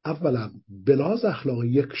اولا بلاز اخلاقی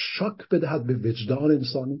یک شاک بدهد به وجدان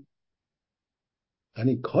انسانی،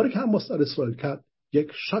 یعنی کاری که حماس در اسرائیل کرد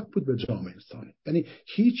یک شاک بود به جامعه انسانی، یعنی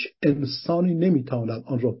هیچ انسانی نمیتواند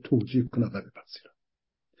آن را توجیه کند و بپذیرد.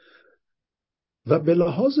 و به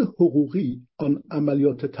لحاظ حقوقی آن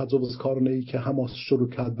عملیات تجاوزکارانه‌ای که حماس شروع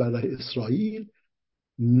کرد برای اسرائیل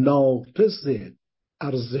ناقض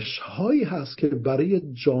ارزش‌هایی هست که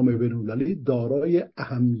برای جامعه بین‌المللی دارای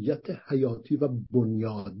اهمیت حیاتی و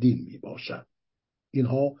بنیادین میباشد.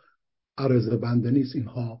 اینها عرضه بنده نیست،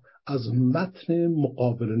 اینها از متن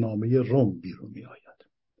مقابله‌نامه روم بیرون میآید.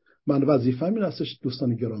 من وظیفه‌م این هستش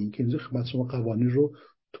دوستان گرامی که اینجا خدمت شما قوانین رو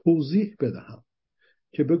توضیح بدهم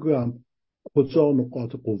که بگویم کجا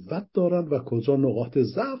نقاط قوت دارن و کجا نقاط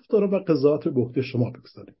ضعف دارن و قضاوت به عهده شما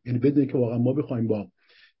بگذاریم. یعنی بدونید که واقعا ما بخوایم با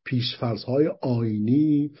پیشفرض‌های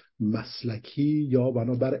آیینی، مسلکی یا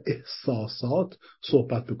بنابر احساسات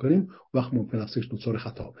صحبت بکنیم وقت ممکن است که دچار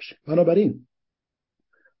خطا بشیم. بنابراین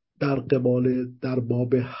در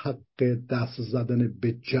باب حق دست زدن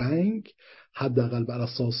به جنگ حداقل بر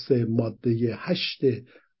اساس ماده 8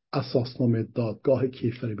 اساسنامه دادگاه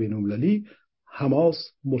کیفری بین‌المللی حماس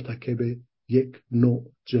مرتکب یک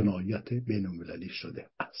نوع جنایت بین‌المللی شده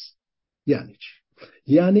است. یعنی چی؟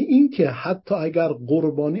 یعنی این که حتی اگر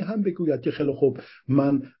قربانی هم بگوید که خیلی خوب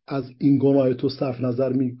من از این گناه تو صرف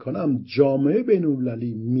نظر می کنم، جامعه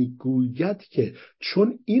بین‌المللی میگوید که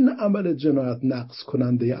چون این عمل جنایت نقض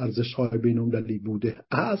کننده ارزش‌های بین‌المللی بوده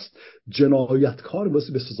است، جنایتکار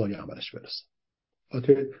باید به سزای عملش برسه.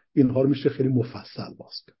 البته اینها رو میشه خیلی مفصل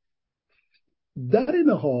باز کرد. در این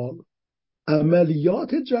حال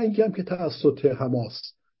عملیات جنگی هم که توسط حماس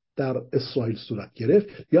در اسرائیل صورت گرفت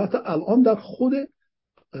یا حتی الان در خود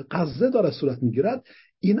غزه داره صورت میگیرد،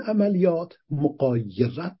 این عملیات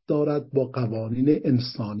مغایرت دارد با قوانین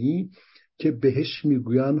انسانی که بهش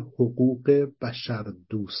میگوین حقوق بشر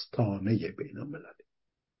دوستانه بین المللی.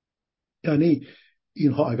 یعنی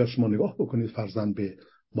اینها اگر شما نگاه بکنید فرضاً به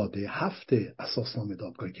ماده 7 اساسنامه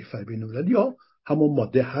دادگاه کیفری بین المللی یا همون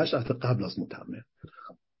ماده 8 حتی قبل از متمم،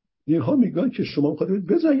 اینها میگن که شما میخواید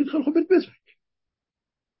بجنگید، خیلی خوب بجنگید.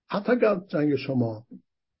 حتی اگر جنگ شما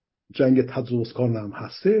جنگ تجاوزکارانه هم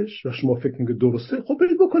هستش و شما فکر میکنید درسته، خب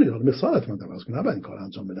برید بکنید. حالا مثالت من دارم از کنم این کار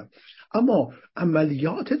انجام بدم، اما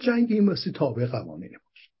عملیات جنگی مثل تابع قوانین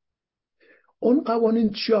باشه. اون قوانین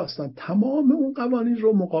چی هستن؟ تمام اون قوانین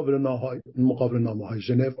رو مقابله‌نامه‌های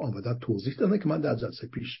ژنو آمدن توضیح دادن که من در جلسه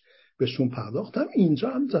پیش بهشون پرداختم، اینجا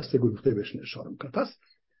هم دسته گلوخته بهشون اشاره میکنم. پس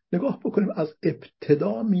نگاه بکنیم از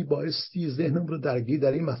ابتدا میبایستی ذهنم رو درگیر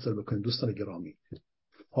در این مسئله بکنیم دوستان گرامی.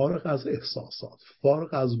 فارغ از احساسات،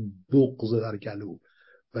 فارغ از بغض در گلو،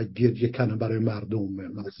 و گریه کردن برای مردم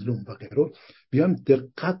مظلوم و غیره، بیایم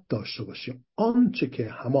دقت داشته باشیم آنچه که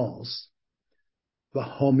حماس و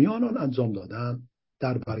حامیان آن انجام دادن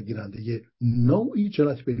در برگیرنده نوعی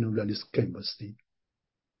جنایت بین‌المللی است که بایستی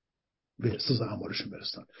به سزا اعمالشون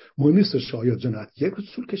برسن. مهم نیست آیا جنایت یک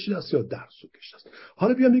سول کشیده است یا 10 سول کشیده است.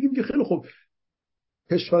 حالا بیام بگیم که خیلی خوب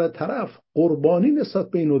کشور طرف قربانی نسبت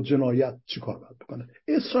به این جنایت چیکار باید بکنه؟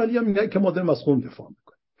 اسرائیل هم میگن که ما داریم از خون دفاع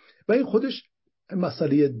میکنیم و این خودش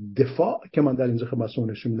مسئله دفاع که من در اینجا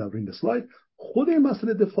خدمتتون نشون میدم روی این اسلاید، خود این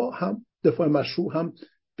مسئله دفاع مشروع هم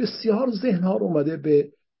بسیار ذهن‌ها رو اومده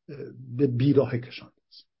به بیراهه کشانده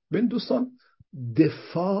است. ببین دوستان،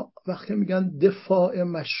 دفاع وقتی میگن دفاع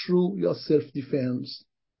مشروع یا سلف دیفنس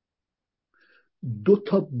 2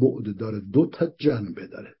 تا بعد داره، 2 تا جنبه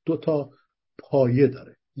داره، 2 تا پایه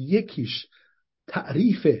داره. یکیش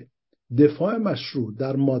تعریف دفاع مشروع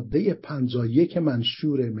در ماده 51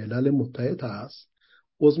 منشور ملل متحد هست.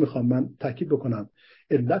 میخوام من تاکید بکنم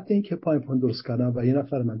علت این که پایین درست کردم و یه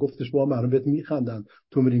نفر من گفتش با مردم بهت میخندن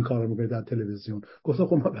تو میرین کارا میکنی در تلویزیون، گفتم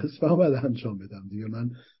خب من وظیفه‌ام باید انجام بدم دیگه، من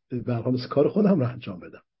به هر حال کار خودم رو انجام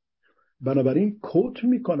بدم. بنابراین کوت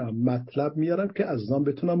میکنم، مطلب میارم که عزیزان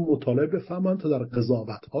بتونم مطالعه بفهمن تا در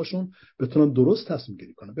قضاوت هاشون بتونن درست تصمیم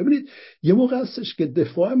گیری کنن. ببینید یه موقع هستش که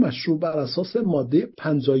دفاع مشروع بر اساس ماده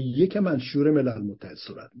 51 منشور ملل متحد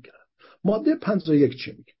صورت میگیره. ماده 51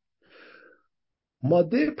 چی میگه؟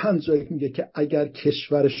 ماده 51 میگه که اگر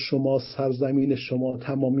کشور شما، سرزمین شما،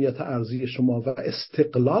 تمامیت ارضی شما و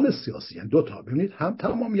استقلال سیاسی، یعنی 2 تا، ببینید هم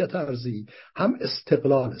تمامیت ارضی هم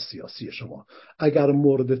استقلال سیاسی شما اگر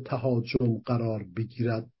مورد تهاجم قرار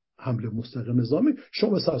بگیرد، حمله مستقیم نظامی،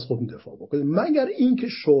 شما از خودتون دفاع بکنید مگر اینکه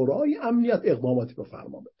شورای امنیت اقداماتی رو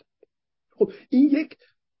فرمان بده. خب این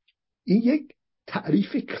یک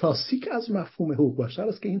تعریف کلاسیک از مفهوم حقوق بشر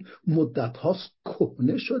است که این مدت هاست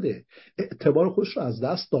کهنه شده، اعتبار خودش رو از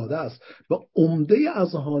دست داده است و عمده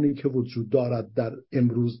اذهانی که وجود دارد در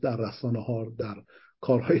امروز در رسانه ها، در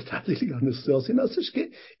کارهای تحلیلیان سیاسی هستش که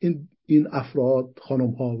این افراد،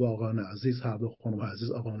 خانم ها و آقایان عزیز، هر دو خانم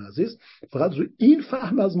عزیز آقایان عزیز، فقط روی این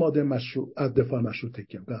فهم از ماده مشروع، از دفاع مشروع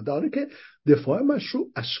تکیه میکنند، در حالی که دفاع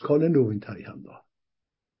مشروع اشکال نوین‌تری هم دارد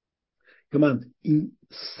که من این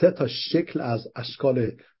 3 تا شکل از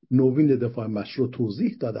اشکال نوین دفاع مشروع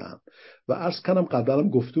توضیح دادم و عرض کردم قبلا هم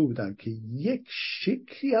گفته بودم که یک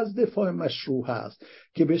شکلی از دفاع مشروع هست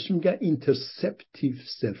که بهش میگن اینترسپتیو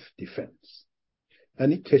سلف دیفنس،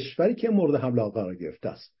 یعنی کشوری که مورد حمله قرار گرفته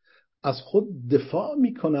است از خود دفاع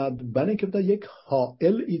میکند برای اینکه یک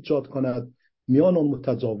حائل ایجاد کند میان اون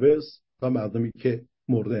متجاوز و مردمی که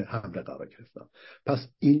مورد حمله قرار گرفتن. پس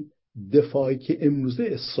این دفاعی که امروزه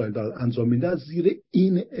اسرائیل دارد انجام میده زیر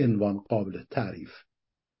این عنوان قابل تعریف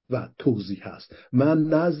و توضیح هست، من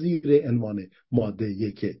نه زیر عنوان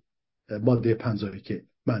ماده 50 که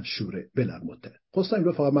منشور ملل متحد. خواستم این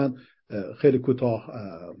رو فقط من خیلی کوتاه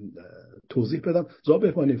توضیح بدم. جواب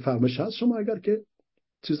بفرمایید، فرمایش هست شما اگر که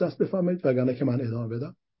چیز هست بفرمایید وگرنه که من ادامه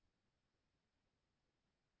بدم.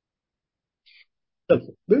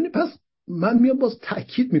 ببینید پس من میام باز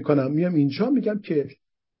تأکید میکنم، میام اینجا میگم که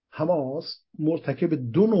حماس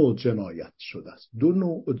مرتکب 2 نوع جنایت شده است، 2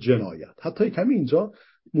 نوع جنایت. حتی کمی اینجا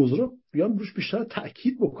موضوع رو بیان روش بیشتر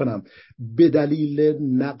تأکید بکنم. به دلیل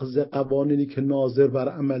نقض قوانینی که ناظر بر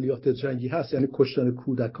عملیات جنگی هست، یعنی کشتن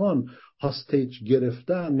کودکان، هاستیج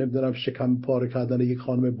گرفتن، نمیدونم شکم پاره کردن یک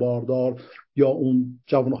خانم باردار یا اون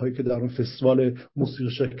جوانهایی که در اون فستیوال موسیقی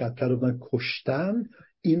شرکت کردن کشتن،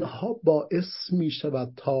 اینها باعث می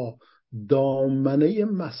شود تا دامنه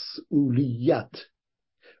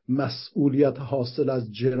مسئولیت حاصل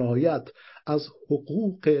از جنایت از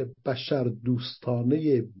حقوق بشر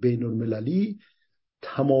دوستانه بین المللی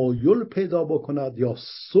تمایل پیدا بکند یا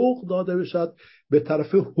سوق داده بشد به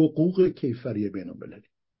طرف حقوق کیفری بین المللی.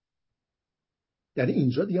 یعنی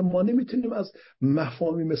اینجا دیگه ما نمیتونیم از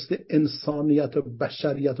مفاهیمی مثل انسانیت و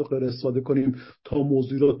بشریت و غیره استفاده کنیم تا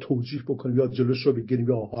موضوع رو توجیه بکنیم یا جلوش رو بگیریم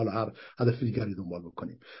یا حالا هر هدف دیگری دنبال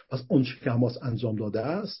بکنیم. پس اون چیزی که حماس انجام داده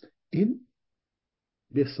است این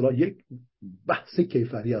به اصطلاح یک بحث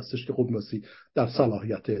کیفری هستش که خود مسی در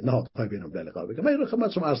صلاحیت نهادهای بین‌المللی قرار بگیره. من این رو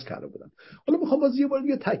خدمت شما عرض کرده بودم. حالا میخوام باز یه بار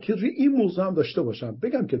دیگه تاکید روی این موضوع هم داشته باشم،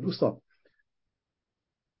 بگم که دوستان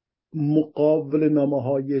مقابله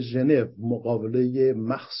نامه‌های ژنو، مقابله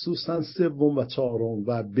مخصوصاً 3 و 4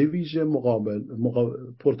 و به ویژه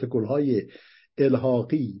پروتکل‌های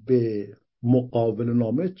الحاقی به مقابله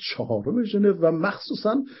نامه 4 ژنو و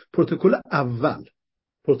مخصوصاً پروتکل اول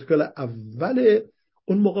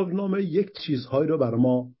اون مقابله نامه یک چیزهایی رو برای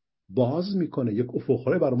ما باز میکنه، یک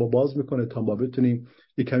افق‌هایی برای ما باز میکنه تا ما بتونیم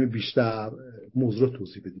یک کمی بیشتر موضوع رو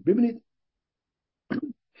توضیح بدیم. ببینید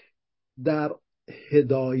در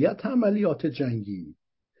هدایت عملیات جنگی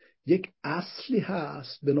یک اصلی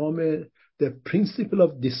هست به نام The Principle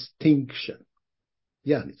of Distinction.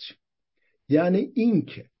 یعنی چی؟ یعنی این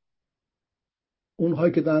که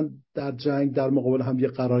اونهایی که در جنگ در مقابل هم یه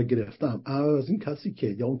قرار گرفتن، از این کسی که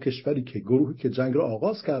یا اون کشوری که گروهی که جنگ را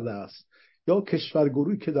آغاز کرده است یا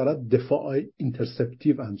گروهی که دارد دفاع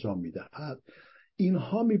اینترسپتیو انجام میده،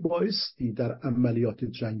 اینها میبایستی در عملیات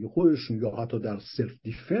جنگی خودشون یا حتی در سلف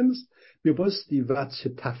دیفنس میبایستی وجه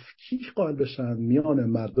تفکیک قائل بشن میان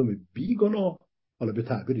مردم بیگناه، حالا به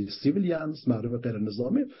تعبیر سیویلیانز، مردم غیر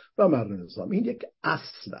نظامی و مردم نظامی. این یک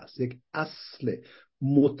اصل است، یک اصل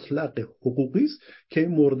مطلق حقوقی است که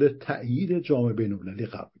مورد تأیید جامعه بین‌المللی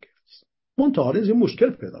قرار گرفته. منتها این مشکل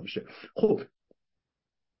پیدا میشه. خب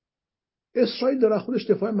اسرائیل داره خودش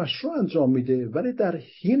دفاع مشروع انجام میده، ولی در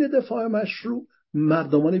حین دفاع مشروع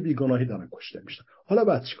مردمان بیگناهی دارن کشته میشن. حالا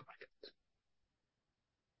باید چیکار کرد؟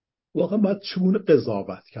 واقعا باید چگونه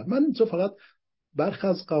قضاوت کرد؟ من اینجا فقط برخی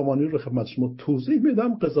از قوانین رو خدمت شما توضیح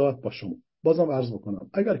میدم، قضاوت با شما. بازم عرض بکنم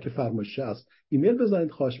اگر که فرمایشی هست ایمیل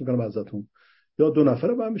بزنید، خواهش میکنم ازتون، یا دو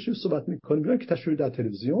نفره با هم بشین صحبت میکنیم، یا که تشریح در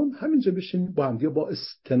تلویزیون همینجا بشین با هم دیگه با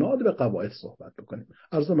استناد به قواعد صحبت بکنیم.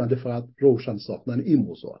 ارزمنده فقط روشن ساختن این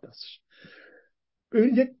موضوعات هستش.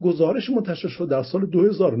 یک گزارش منتشر شد در سال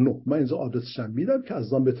 2009، من اینجا آدرسش هم میدم که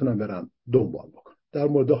عزیزان بتونن برن دنبال بکنن، در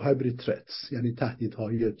مورد هایبرید ترتس، یعنی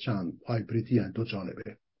تهدیدهای چند هایبریدی، یعنی دو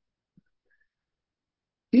جانبه.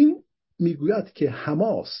 این میگوید که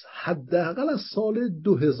حماس حداقل از سال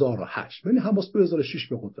 2008، یعنی حماس 2006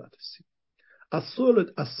 به قدرت رسید،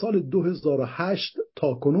 از سال 2008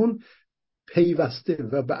 تا کنون پیوسته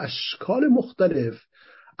و به اشکال مختلف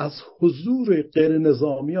از حضور غیر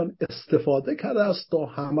نظامیان استفاده کرده است تا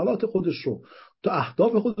حملات خودش رو، تا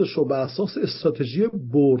اهداف خودش رو بر اساس استراتژی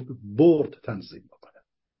برد تنظیم بکنه.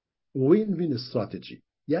 وین وین استراتژی.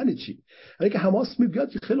 یعنی چی؟ اگه حماس میگه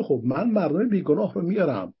که خیلی خوب، من مردم بیگناه رو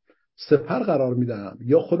میارم سپر قرار میدم،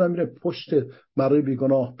 یا خودم میرم پشت مردم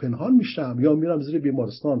بیگناه پنهان میشم، یا میرم زیر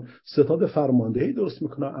بیمارستان ستاد فرماندهی درست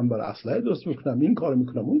میکنم، انبار اسلحه درست میکنم، این کارو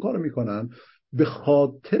میکنم اون کارو میکنم، به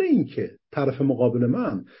خاطر اینکه طرف مقابل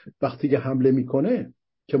من وقتی که حمله میکنه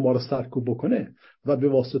که ما رو سرکوب بکنه و به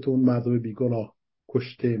واسطه اون مردم بیگناه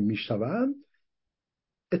کشته میشوند،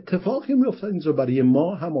 اتفاقی میافتاد اینجا برای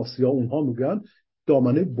ما حماسی‌ها. اونها میگن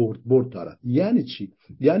دامنه برد دارد. یعنی چی؟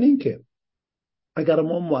 یعنی اینکه اگر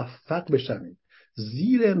ما موفق بشیم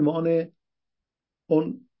زیر عنوان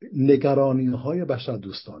اون نگرانی‌های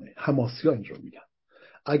بشردوستانه، حماسی‌ها این رو میگن،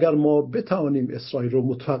 اگر ما بتوانیم اسرائیل رو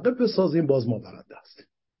متوقف بسازیم، باز ما برنده هستیم.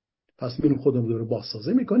 پس میریم خودمون دوره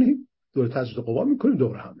بازسازی میکنیم، دوره تجدید قوا میکنیم،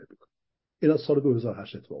 دوره حمله میکنیم. این از سال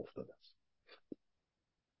 2008 اتفاق افتاده است.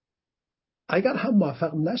 اگر هم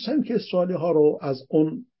موفق نشیم که اسرائیلی ها رو از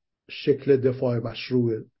اون شکل دفاع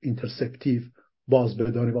مشروع اینترسپتیو باز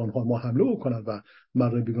بداریم و آنها ما حمله بکنن و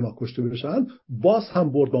مردم بیگناه کشته بشن، باز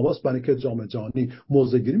هم برد با باز، برای که جامعه جهانی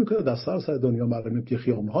موضع‌گیری میکنه در سراسر دنیا. مردم توی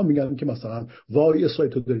خیابون‌ها میگن که مثلا وای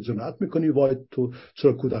اسرائیل تو داری جنایت میکنی، وای تو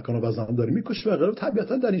چرا کودکان و زنان داری میکشی و غیره.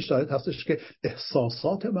 طبیعتا در این شرایط هستش که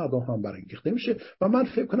احساسات مردم هم برانگیخته میشه و من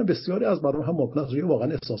فکر کنم بسیاری از مردم هم ممکن است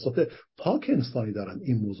واقعا احساسات پاک انسانی دارن،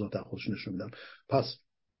 این موضوع در خودش نشون میدن. پس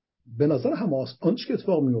به نظر حماس آنچه که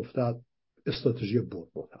اتفاق میافتاد استراتژی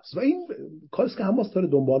برد است و این کاریست که حماس داره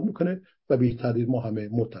دنبال میکنه و به تدریج ما همه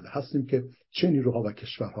مطلع هستیم که چه نیروها و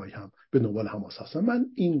کشورهایی هم به دنبال حماس هستن. من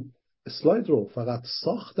این اسلاید رو فقط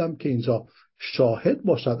ساختم که اینجا شاهد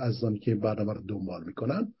باشد عزیزانی که این برنامه رو دنبال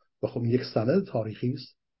میکنن و خب این یک سند تاریخی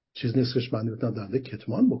است، چیز نیست که من نمیتونم درنده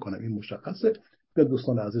کتمان بکنم. این مشخصه به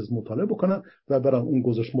دوستان عزیز مطالعه بکنن و برن اون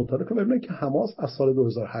گزارش مطالعه کنن ببینن که حماس از سال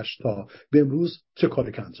 2008 تا به امروز چه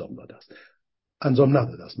کاری که انجام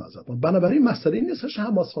نداده است معذرت. بنابراین مسئله این نیست که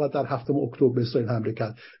حماس فقط در 7 اکتبر به اسرائیل حمله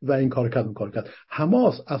کرد و این کار کرد اون کار کرد.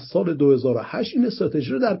 حماس از سال 2008 این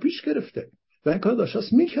استراتژی رو در پیش گرفته و این کار داشته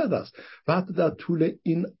است میکرده است و حتی در طول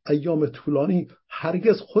این ایام طولانی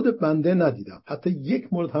هرگز خود بنده ندیدم، حتی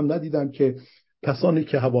یک مورد هم ندیدم که کسانی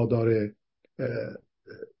که هوادار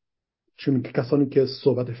کسانی که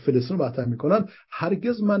صحبت فلسطین رو مطرح میکنن،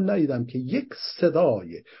 هرگز من ندیدم که یک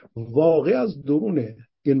صدای واقعی از درون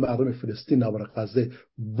این مردم فلسطین نوار غزه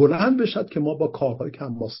بلند بشد که ما با کارهایی که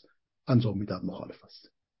حماس انجام میدن مخالف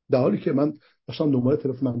هستیم. در حالی که من داشتم دنبال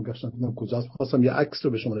تلفنم میگشتم دیدم کجاست، خواستم یه عکس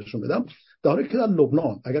رو به شما نشون بدم. در حالی که در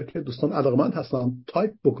لبنان، اگر که دوستان علاقه‌مند هستن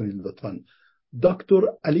تایپ بکنید لطفاً دکتر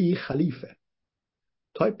علی خلیفه،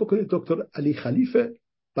 تایپ بکنید دکتر علی خلیفه،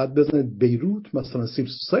 بعد بزنید بیروت مثلا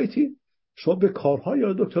سیویل سوسایتی، شما به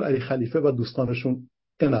کارهای دکتر علی خلیفه و دوستانشون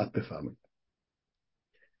عنایت بفرمایید.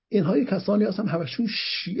 اینها کسانی هستن همشون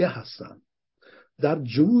شیعه هستن، در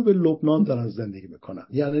جنوب لبنان دارن زندگی میکنن،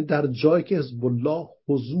 یعنی در جایی که حزب الله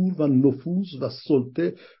حضور و نفوذ و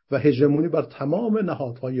سلطه و هژمونی بر تمام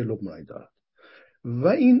نهادهای لبنانی دارد و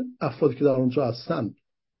این افرادی که در اونجا هستن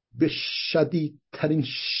به شدیدترین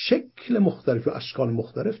شکل مختلف و اشکال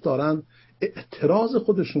مختلف دارن اعتراض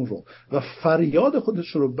خودشون رو و فریاد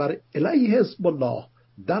خودشون رو بر علیه حزب الله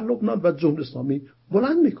در لبنان و جمهوری اسلامی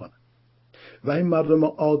بلند میکنن و این مردم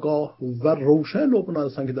آگاه و روشن لبنان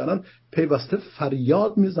هستن که دارن پیوسته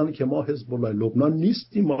فریاد میزنن که ما حزب الله لبنان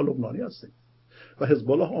نیستیم، ما لبنانی هستیم. و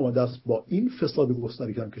حزب الله آمده است با این فساد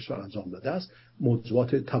گسترده که کشور انجام داده است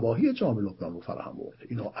موجبات تباهی جامعه لبنان رو فراهم آورده.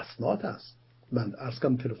 اینا اسناد هست. من عرض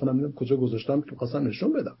کردم تلفنم میدم کجا گذاشتم که خواستم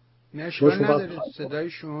نشون بدم. نشون نداره، صدای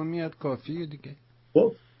شما میاد کافیه دیگه.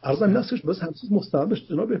 خب عرضم نستش بس همچیز مستندش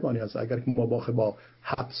جناب بهمانی هست. اگر که ما با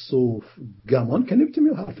حبس و گمان که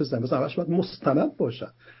نمیتونیم حرف بزنیم، مثلا اولش باید مستند باشه.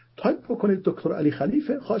 تایپ بکنید دکتر علی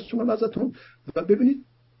خلیفه، خواهش می‌کنم ازتون، و ببینید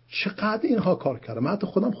چقدر اینها کار کردن. من حتی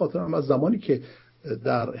خودم خاطرم از زمانی که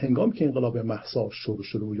در هنگام که انقلاب مهسا شروع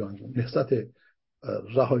شده بود، یعنی نهضت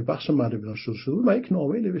رهایی بخش مردم شروع شده بود، من یک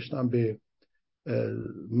نامه نوشتم به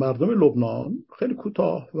مردم لبنان خیلی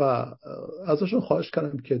کوتاه و ازشون خواهش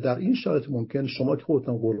کردم که در این شرایط ممکن شما که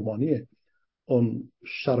خودتون قربانی اون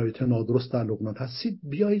شرایط نادرست در لبنان هستید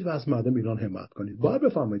بیایید و از مردم ایران حمایت کنید. باید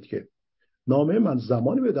بفهمید که نامه من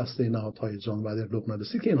زمانی به دست نهادهای جانورده لبنان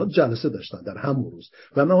رسید که اینها جلسه داشتن در همون روز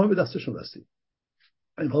و نامه به دستشون رسید.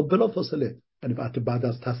 اینها بلافاصله، یعنی بعد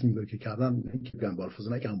از تصمیمی که کردن، اینکه بیان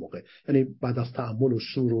بلافاصله نگم موقع، یعنی بعد از تأمل و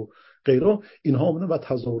شور و غیره، اینها اومدن و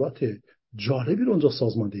تظاهرات جالبی رو اونجا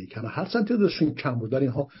سازماندهی کردن. هر چند تعدادشون کم بود،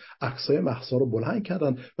 اینها عکسای مهسا رو بلند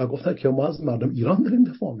کردن و گفتن که ما از مردم ایران داریم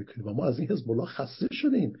دفاع میکنیم و ما از این حزب الله خسته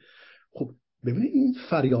شدیم. خب ببینید این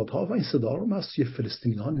فریادها و این صدا رو ما از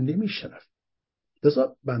فلسطینیان نمیشنویم.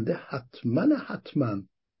 لذا بنده حتما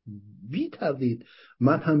بی تردید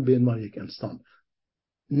من هم به عنوان یک انسان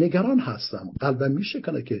نگران هستم. قلبم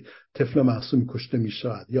میشکنه که طفل معصومی کشته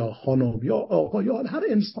میشود یا خانم یا آقا یا هر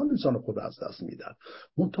انسان خود از دست میدن.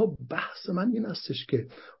 منتها بحث من این استش که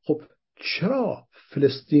خب چرا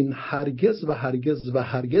فلسطین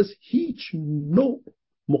هرگز هیچ نوع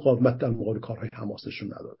مقاومت در مقابل کارهای حماسشون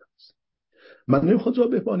نداده است. من نمیخواد جا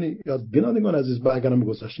بهبانی یا بینندگان عزیز برگردم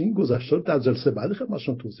گذشته، این گذشته رو در جلسه بعدی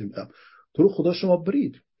خدمتشون توضیح میدم. تو رو خدا شما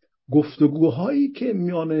برید گفتگوهایی که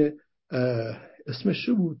میان اسمش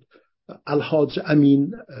بود الحاج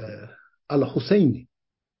امین الحسینی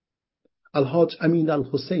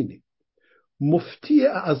مفتی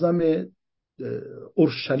اعظم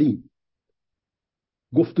اورشلیم،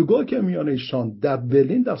 گفتگوهایی که میان ایشان در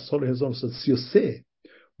برلین در سال 1933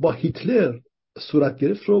 با هیتلر صورت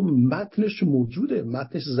گرفت رو متنش موجوده،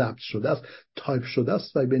 متنش ضبط شده است، تایپ شده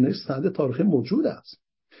است و بین سند تاریخی موجود است.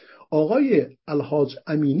 آقای الحاج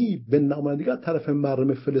امینی به نمایندگی طرف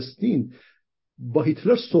مردم فلسطین با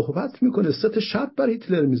هیتلر صحبت میکنه، 3 شرط بر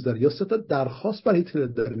هیتلر میذاره یا 3 درخواست بر هیتلر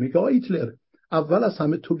داره. میگه آقای هیتلر اول از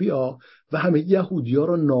همه تو بیا و همه یهودی‌ها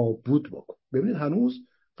رو نابود بکن. ببینید هنوز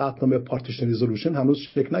قطعنامه پارتیشن ریزولوشن هنوز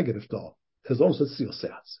شکل نگرفته، 1933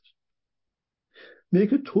 هست. میگه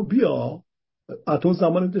که تو بیا، اتون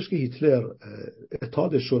زمانی بودش که هیتلر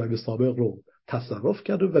اتحاد شوروی سابق رو تصرف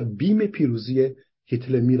کرده و بیم پیروزی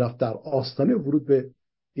هیتلر میرفت در آستانه ورود به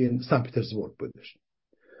این سن پترزبورگ بودش.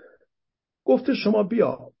 گفته شما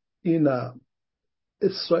بیا این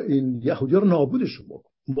یهودی رو نابودشون بکن.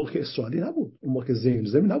 اون موقع اسرائیلی نبود، اون موقع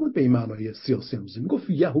زمین نبود به این معنای سیاسی امروزی. میگفت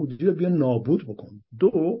یهودی رو بیا نابود بکن.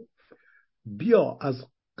 2 بیا از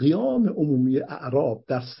قیام عمومی اعراب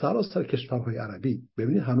در سراسر کشورهای عربی،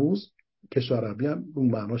 ببینید هنوز کشور عربی هم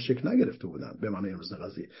اون معنا شکل نگرفته بودن به معنای امروز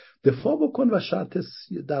قضیه، دفاع بکن و شرط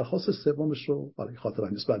درخواست سومش رو برای خاطر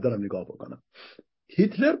نیست بعدم نگاه بکنم.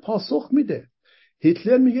 هیتلر پاسخ میده.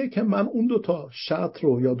 هیتلر میگه که من اون 2 شرط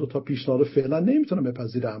رو یا 2 پیشنهاد رو فعلا نمیتونم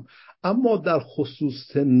بپذیرم، اما در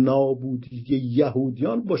خصوص نابودی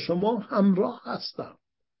یهودیان با شما همراه هستم.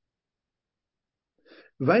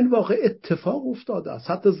 و این واقع اتفاق افتاده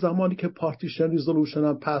است. حتی زمانی که پارتیشن ریزولوشن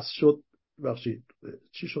هم پس شد،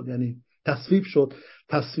 چی شد، یعنی تصویب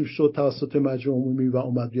شد توسط مجمع عمومی و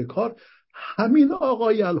اومد روی کار، همین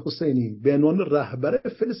آقای الحسینی به عنوان رهبر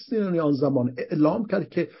فلسطین آن زمان اعلام کرد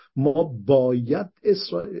که ما باید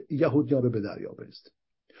یهودیان رو به دریا بریزیم.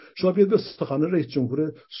 شما بیاید به سخنان رئیس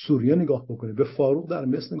جمهور سوریه نگاه بکنید، به فاروق در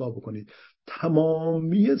مصر نگاه بکنید،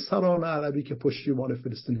 تمامی سران عربی که پشتیبان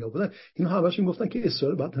فلسطینیا بودن اینا همشون گفتن که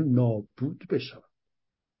اسرائیل باید نابود بشه.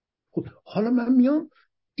 خب حالا من میام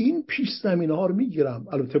این پیش زمینه ها رو میگیرم،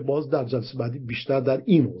 البته باز در جلسه بعدی بیشتر در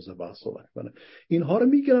این حوزه بحث صحبت کنم، اینها رو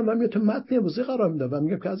میگیرم و میام تو متن امروزی قرار میدم و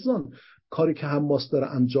میگم که عزیزان کاری که حماس داره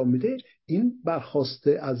انجام میده این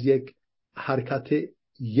برخواسته از یک حرکت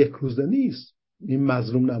یک روزه نیست. این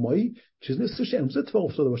مظلوم نمایی چیز نیستش امروز اتفاق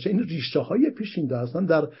افتاده باشه. این ریشه های پیشین هستن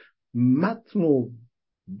در متن و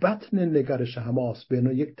بطن نگرش حماس، به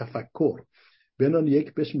عنوان یک تفکر، به عنوان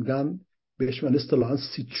یک بهش میگن اصطلاحاً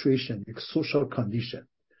سیچویشن، یک سوشال کاندیشن.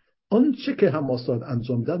 آنچه که حماس داد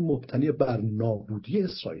انجام میداد مبتنی بر نابودی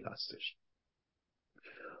اسرائیل هستش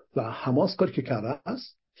و حماس کاری که کرده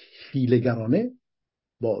است حیله‌گرانه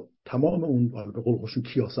با تمام اون به قول خودشون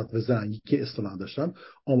کیاست و زرنگی که اصطلاحاً داشتن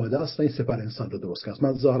آمده است و این سپر انسان رو درست کرد.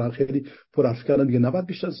 من ظاهرا خیلی پرحرفی کردم دیگه، نباید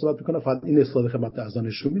بیشتر صحبت بکنم، فقط این اسلاید خدمت اعضا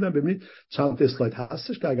نشون میدم. ببینید چند تا اسلاید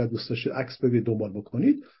هستش که اگر دوست داشتید عکس بگیرید دنبال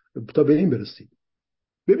بکنید تا به این برسید.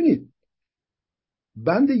 ببینید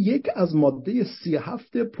بند 1 از ماده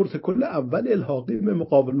 37 پروتکل اول الحاقی به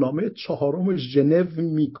مقابلنامه 4 ژنو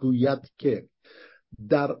میگوید که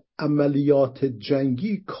در عملیات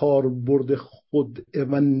جنگی کاربرد خودعه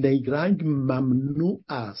و نیرنگ ممنوع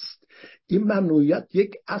است. این ممنوعیت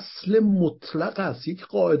یک اصل مطلق است، یک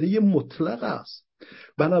قاعده مطلق است.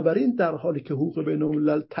 بنابراین در حالی که حقوق بین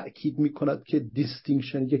الملل تأکید می‌کند که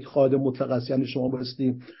دیستینکشن یک قاعده مطلق است، یعنی شما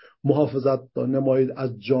بایستی محافظت نمایید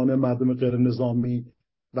از جان مردم غیر نظامی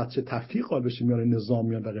و چه تفکیک قائل بشید میان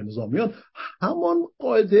نظامیان و غیر نظامیان، همان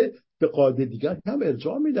قاعده به قاعده دیگر هم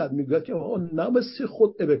ارجاع میداد، میگه که نباید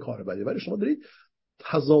خود به کار بده، ولی شما دارید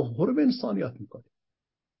تظاهر به انسانیت میکنید.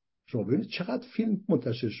 شما ببینید چقدر فیلم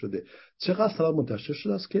منتشر شده، چقدر سند منتشر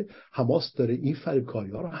شده است که حماس داره این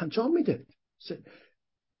فریبکاری ها رو انجام میده.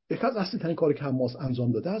 یک از اصلی ترین کاری که حماس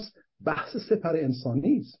انجام داده است بحث سپر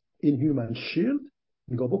انسانی است. این هیومن شیلد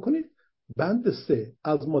نگاه بکنید، بند 3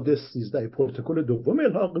 از ماده 13 پروتکل دوم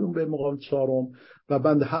الحاقی به مقام 4 و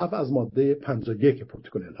بند 7 از ماده 51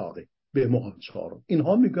 پروتکل الحاقی به مقام 4.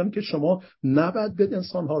 اینها میگن که شما نباید به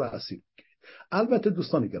انسانها را اسیر کنید. البته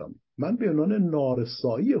دوستان گرامی، من به عنوان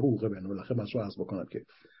نارسایی حقوق بین الملل خدمتتون عرض بکنم که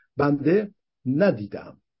بنده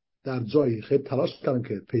ندیدم، در جایی خیلی تلاش کردم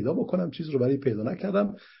که پیدا بکنم چیز رو، ولی پیدا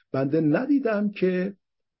نکردم. بنده ندیدم که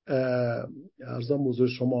عرضم موضوع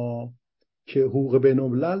شما که حقوق بین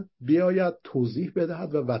الملل بیاید توضیح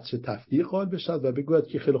بدهد و وجه تفکیک قائل بشد و بگوید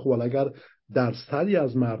که خیلی خوب اگر درصدی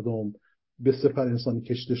از مردم به سپر انسانی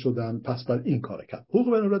کشته شدن پس بر این کار کرد. حقوق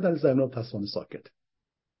بین الملل در زمینه تصمیم ساکت،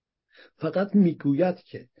 فقط میگوید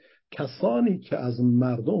که کسانی که از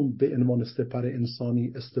مردم به عنوان سپر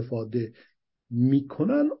انسانی استفاده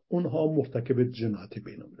میکنن اونها مرتکب جنایت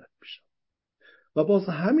بین الملل میشن. و باز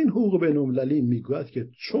همین حقوق بین المللی میگوید که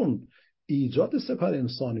چون ایجاد سپر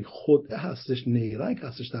انسانی خود هستش، نیرنگ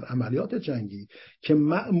هستش در عملیات جنگی که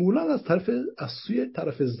معمولا از سوی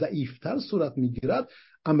طرف ضعیفتر صورت میگیرد،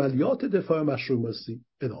 عملیات دفاع مشروع مستی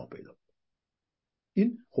ادامه پیدا.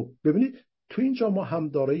 این خب ببینید تو اینجا ما هم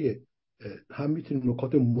دارای هم میتونیم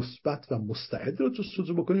نکات مثبت و مستعد رو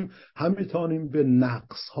جستجو بکنیم، هم میتونیم به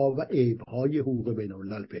نقص ها و عیب های حقوق بین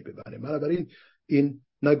الملل پی ببریم. بنابراین این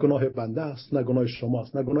نه گناه بنده است، نه گناه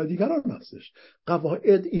شماست، نه گناه دیگران هستش.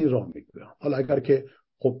 قواعد این را میگوید. حالا اگر که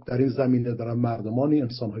خب در این زمینه دارن مردمانی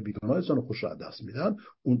انسان‌های بیگناه جان خودش را دست میدن،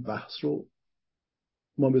 اون بحث رو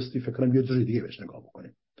ما بستی فکر کنم یه جوری دیگه بهش نگاه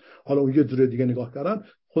بکنیم. حالا اون یه جوری دیگه نگاه کردن،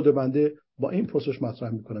 خود بنده با این پرسش مطرح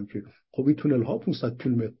میکنم که خب این تونل ها 500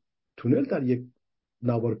 کیلومتر تونل در یک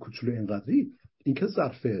نوار کوچولو اینقدری، این که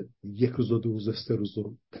ظرف یک روز و 2 روز 3 روز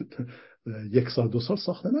و 1 سال 2 سال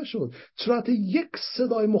ساخته نشد، چرا حتی یک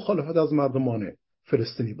صدای مخالفت از مردمان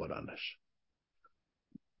فلسطینی بلند نشد؟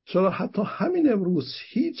 چرا حتی همین امروز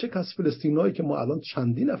هیچ یک از فلسطینیایی که ما الان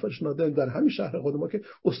چندین نفرشون داریم در همین شهر خود ما که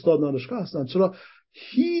استاد دانشگاه هستن، چرا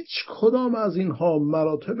هیچ کدام از اینها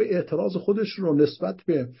مراتب اعتراض خودش رو نسبت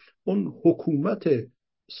به اون حکومت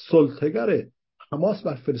سلطه‌گر حماس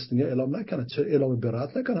بر فلسطینیا اعلام نکنن؟ چرا اعلام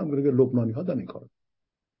برائت نکنن؟ همونگونه که لبنانی‌ها دارن این کارو.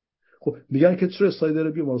 خب میگن که چرا اسرائیل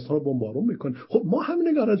داره بیمارستان رو بمبارون میکنه؟ خب ما هم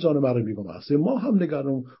نگران جان مردم بیگناه هستیم، ما هم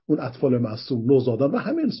نگران اون اطفال معصوم، نوزادان و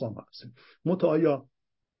همه انسان ها هستیم. متأیا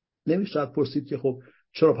نمیشه پرسید که خب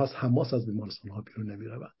چرا پس حماس از بیمارستان ها بیرون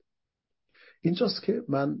نمیرود؟ اینجاست که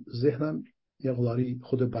من ذهنم یه قداری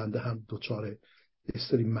خود بنده هم دوچار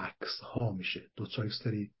استری مکس ها میشه، دوچار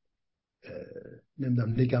استری نمیدونم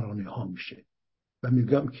نگرانی ها میشه و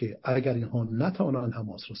میگم که اگر اینها نتوانند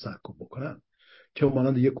حماس رو سرکوب بکنن که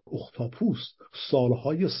مانند یک اختاپوس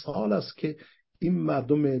سالهای سال است که این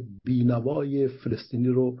مردم بینوای فلسطینی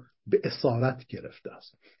رو به اسارت گرفته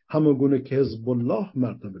است، همون گونه که حزب الله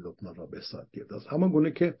مردم لبنان را به اسارت گرفته است، همون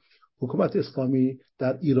گونه که حکومت اسلامی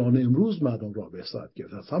در ایران امروز مردم را به اسارت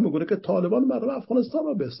گرفته است، همون گونه که طالبان مردم افغانستان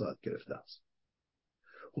را به اسارت گرفته است.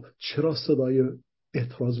 خب چرا صدای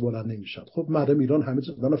اعتراض بلند نمیشد؟ خب مردم ایران همه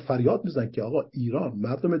چیز دارن فریاد میزنن که آقا ایران،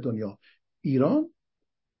 مردم دنیا،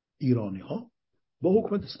 ایرانی ها با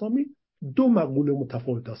حکومت اسلامی دو مقوله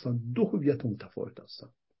متفاوت هستن، دو هویت متفاوت هستن.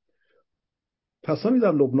 کسانی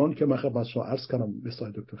در لبنان که من خدمت شما عرض کردم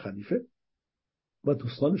مثل دکتر خلیفه و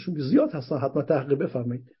دوستانشون که زیاد هستن، حتما تحقیق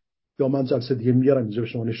بفرمایید یا من جلسه دیگه میارم اینجا به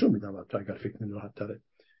شما نشون میدم حتی اگر فکر کنید راحت تره.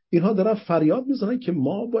 اینها دارن فریاد میزنن که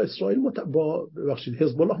ما با اسرائیل با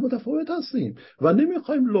حزب الله متفاوت هستیم و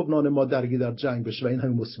نمیخوایم لبنان ما درگیر در جنگ بشه و این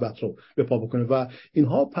همین مصیبت رو به پا بکنه و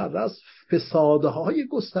اینها پر از فسادهای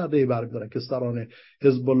گسترده برمی‌دارن که سران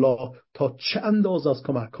حزب الله تا چه اندازه از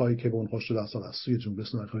کمک‌هایی که به اونها شده اصلا از سوی جمهوری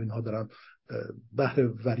اسلامی اینها دارن بهره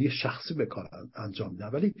وری شخصی به کار انجام میدن.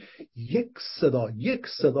 ولی یک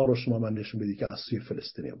صدا رو شما من نشون بدید که از سوی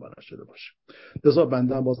فلسطینیان بلند شده باشه. لذا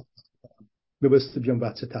بنده هم باز میبایستی بیام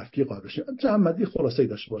بحث تحقیق قائل بشیم. جمع‌بندی خلاصه‌ای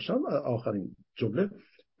داشته باشم. آخرین جمله،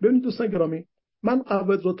 ببینید دوستان گرامی، من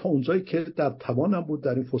قواعد رو تا اونجایی که در توانم بود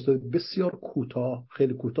در این فرصت بسیار کوتاه،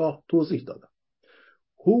 خیلی کوتاه توضیح دادم.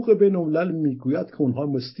 حقوق بین الملل میگوید که اونها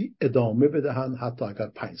مستی ادامه بدهند حتی اگر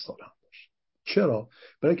 5 سال هم باشه. چرا؟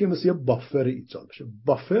 برای اینکه مثل یه بافر ایجاد بشه.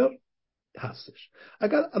 بافر هستش.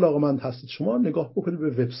 اگر علاقه‌مند هستید شما نگاه بکنید به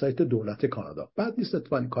وبسایت دولت کانادا. بعد نیست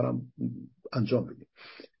اتفاقاً این کارم انجام بدید.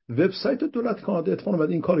 وبسایت دولت کانادا اتفاقاً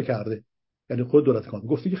این کارو کرده. یعنی خود دولت کانادا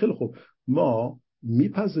گفته که خیلی خوب ما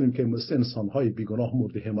میپذیریم که مثل انسان‌های بیگناه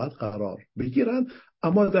مورد حمایت قرار بگیرن،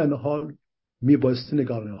 اما در این حال میبایستی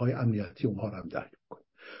نگرانی‌های امنیتی اونها رو هم درک کنیم.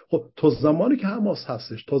 خب تا زمانی که حماس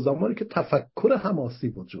هستش، تا زمانی که تفکر حماسی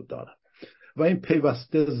وجود داره و این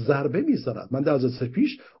پیوسته ضربه میذارد، من در جلسه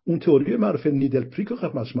پیش اون تئوری معروف نیدل پریک رو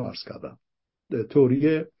خدمت شما عرض کردم،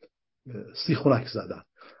 تئوری سیخونک زدن.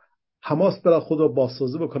 حماس برای خدا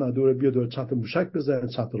بازسازی بکنه، دور چند تا موشک بزنه،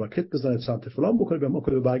 چند تا راکت بزنه، چند تا فلان بکنه، به ما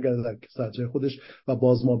کنه برگرده در سرجای خودش و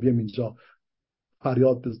باز ما بیام اینجا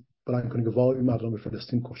فریاد بلند کنیم که وای مردم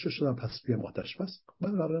فلسطین کشته شدن پس بیام آتش بس.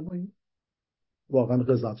 من قراره ما این واقعا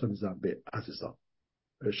قضاوت رو میذارم به عزیزان.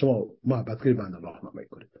 شما محبت کنید بنده راهنمایی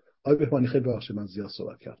کنید. آقای بهبانی خیلی ببخشید من زیاد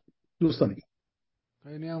صحبت کردم. دوستان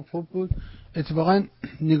خیلی هم خوب بود. اتفاقا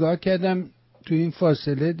نگاه کردم تو این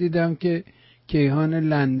فاصله دیدم که کیهان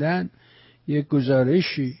لندن یک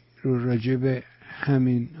گزارشی رو راجع به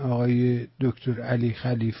همین آقای دکتر علی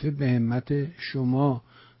خلیفه به همت شما،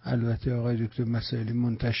 البته آقای دکتر مسائلی،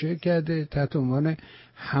 منتشر کرده تحت عنوان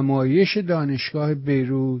همایش دانشگاه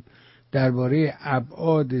بیروت درباره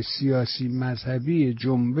ابعاد سیاسی مذهبی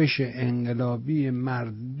جنبش انقلابی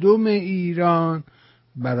مردم ایران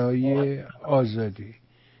برای آزادی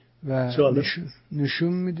و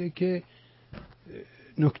نشون میده که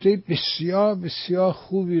نکته بسیار بسیار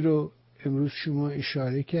خوبی رو امروز شما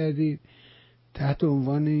اشاره کردید تحت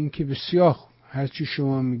عنوان این که بسیار خوب هرچی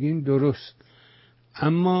شما میگین درست،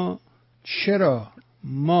 اما چرا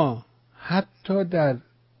ما حتی در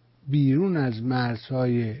بیرون از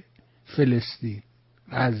مرزهای فلسطین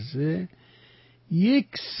غزه یک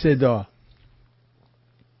صدا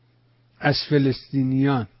از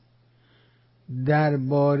فلسطینیان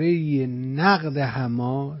درباره نقد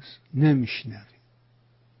حماس نمیشنویم؟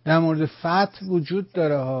 در مورد فتح وجود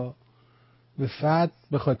داره ها، به فتح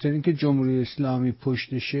به خاطر اینکه جمهوری اسلامی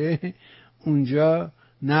پشتشه اونجا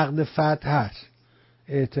نقد فتح هست،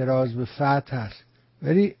 اعتراض به فتح هست،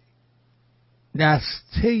 ولی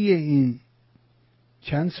دسته این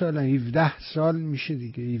چند سال 17 سال میشه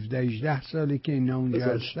دیگه 17-18 سالی که اینا اونجا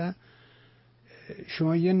هستن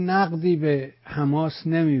شما یه نقدی به حماس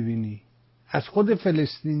نمیبینی از خود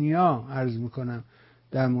فلسطینیا عرض میکنم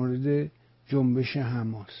در مورد جنبش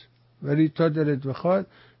حماس، ولی تا دلت بخواد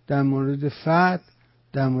در مورد فتح،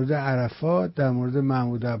 در مورد عرفات، در مورد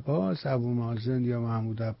محمود عباس، ابو مازن یا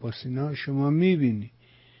محمود عباس اینا شما میبینی.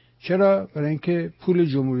 چرا؟ برای اینکه پول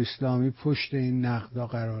جمهوری اسلامی پشت این نقدا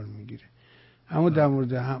قرار میگیره. اما در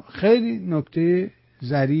مورد خیلی نکته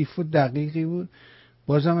ظریف و دقیقی بود.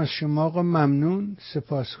 بازم از شما آقا ممنون،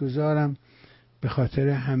 سپاسگزارم به خاطر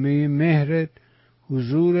همه مهرت،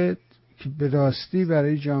 حضورت که به راستی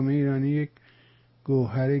برای جامعه ایرانی یک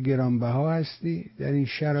گوهر گرانبها هستی در این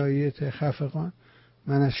شرایط خفقان.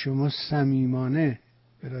 من از شما صمیمانه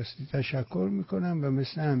به راستی تشکر میکنم و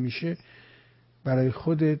مثل همیشه برای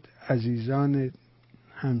خودت، عزیزان،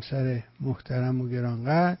 همسر محترم و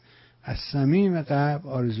گرانقدر از صمیم قلب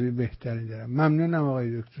آرزوی بهتری دارم. ممنونم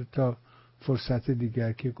آقای دکتر، تا فرصت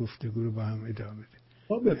دیگر که گفتگو رو با هم ادامه بدیم.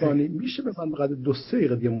 بفرمایید. میشه به من فقط 2-3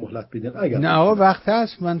 دقیقه دیگه مهلت بدین؟ اگر نه آقا وقت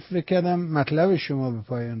هست، من فکر کردم مطلب شما به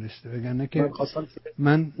پایان رسیده، وگرنه که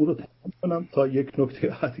من اون رو تمام کنم تا یک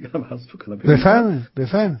نکته دیگه هم حذف کنم. بفرمایید.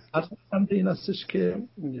 اصلا این هستش که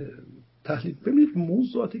تحلیل، ببینید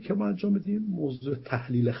موضوعاتی که ما انجام بدیم موضوع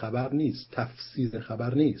تحلیل خبر نیست، تفسیر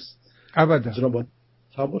خبر نیست. ابدا. جناب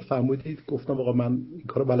چند بار فرمودید گفتم آقا من این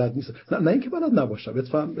کارو بلد نیستم. نه اینکه بلد نباشم،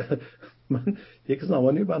 اتفاقا من یک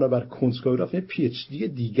زمانی بنابر کنجکاوی رفتم یه پی اچ دی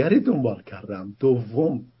دیگری دنبال کردم،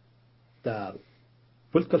 دوم در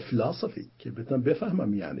پولیتیکال فلسفی، که بتونم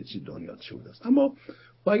بفهمم یعنی چی دنیا چی بوده است. اما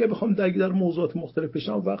اگه بخوام در موضوعات مختلف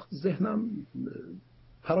بشم وقت ذهنم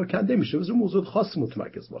پراکنده میشه، واسه موضوع خاص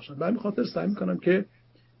متمرکز باشم. به همین خاطر سعی میکنم که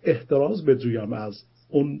احتراز بجویم از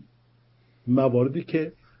اون مواردی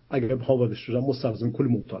که اگر بخوام واردش شدم مستلزم کلی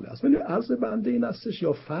مطالعه است. ولی عرض بنده این هستش،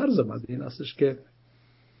 یا فرض بنده این هستش، که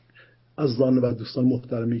عزیزان و دوستان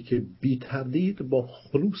محترمی که بی تردید با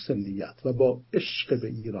خلوص نیت و با عشق به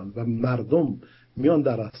ایران و مردم میان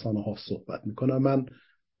در رسانه ها صحبت میکنم، من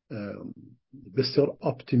بسیار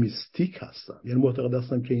اپتیمیستیک هستم. یعنی معتقد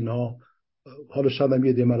هستم که اینها، حالا شاید هم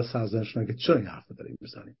یه دیگه مرا سرزنش کنن که چرا این حرف داریم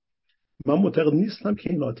میزنیم، من معتقد نیستم که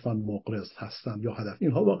این اتفاقا مغرض هستن یا هدف.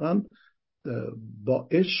 اینها واقعا با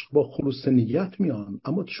عشق، با خلوص نیت میان،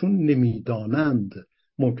 اما چون نمیدانند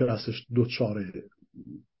ممکن استش دوچار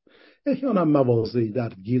احیانا مواضعی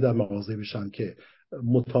در مواضعی بشن که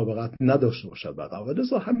مطابقت نداشته باشد با قواعد.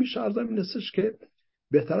 لذا همیشه عرضم این استش که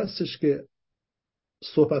بهتر استش که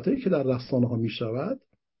صحبتایی که در رسانه ها میشود،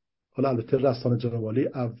 حالا البته رسانه جناب عالی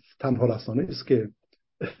تنها رسانه است که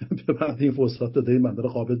به من این فرصت داده، من داره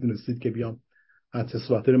قابل دونستید که بیام حتی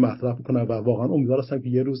صحبتایی مطرح کنم و واقعا امیدوار هستم که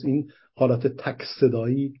یه روز این حالت تک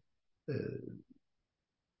صدایی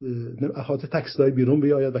بیرون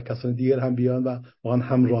بیاید و کسان دیگر هم بیان و واقعا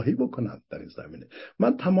همراهی بکنند در این زمینه.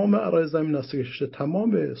 من تمام ارائه زمین است که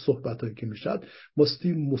تمام صحبتایی که میشد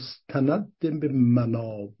مستی مستند به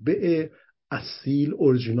منابع اصیل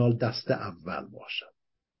اورجینال دست اول باشد.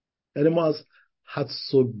 یعنی ما از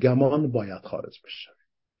حدس و گمان باید خارج بشیم،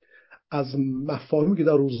 از مفاهیمی که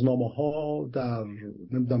در روزنامه‌ها، در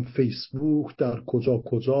نمیدونم فیسبوک، در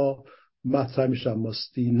کجا مطرح میشن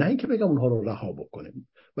مستی، نه اینکه بگم اونها رو رها بکنیم،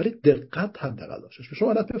 ولی دقت حداقل داشته باشیم. شما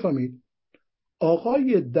البته بفهمید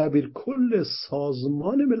آقای دبیرکل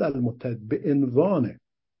سازمان ملل متحد به عنوان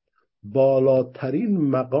بالاترین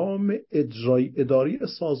مقام اجرایی اداری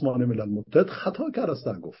سازمان ملل متحد خطا کرد است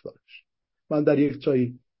در گفتارش. من در یک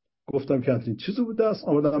جایی گفتم که همچین چیزی بوده است،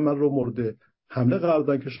 آمدن من رو مورد حمله قرار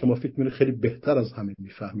دادن که شما فکر می‌کنید خیلی بهتر از همه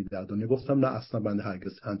میفهمید در دنیا. گفتم نه، اصلا بنده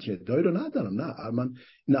هرگز همچین ادعایی رو ندارم، نه من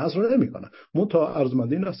این عرض رو نمی‌کنم. منتها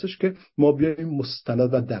عرضمنده این هستش که ما بیایم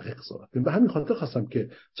مستند و دقیق صحبت کنیم. به همین خاطر خواستم که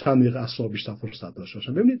چند دقیقه اصلا بیشتر فرصت داشته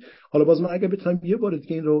باشم. ببینید حالا باز من اگه بتونم یه بار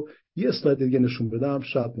دیگه این رو یه اسلاید دیگه نشون بدم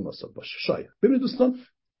شاید مناسب باشه. شاید ببینید دوستان،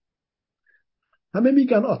 همه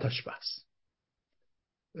میگن آتش بس،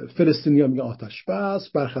 فلسطینیا میگه آتش بس،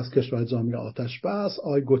 برخی از کشورها میگه آتش بس،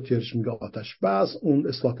 آی گوتیرش میگه آتش بس، اون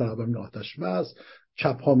اصلاح طلبها میگه آتش بس،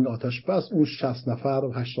 چپ ها میگه آتش بس، اون 60 نفر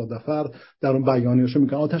و 80 نفر در اون بیانیه‌شون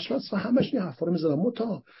میگن آتش بس و همش این حرفا رو میزنن.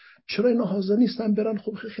 متا چرا اینا حاضر نیستن برن؟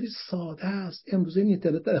 خب خیلی ساده است، امروز این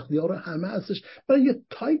اینترنت در اختیار همه هستش، برای یه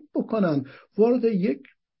تایپ بکنن، وارد یک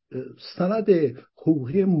سند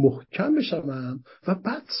حقوقی محکم بشن و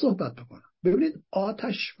بعد صحبت بکنن. ببینید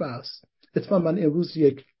آتش بس. اتفاقا من امروز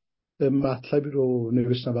یک مطلبی رو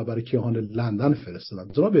نوشتم و برای کیهان لندن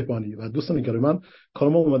فرستادم. جناب بهبانی و دوستان گرامی، من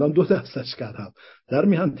کارم اومدم 2 دستش کردم. در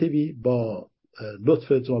میهن تیوی با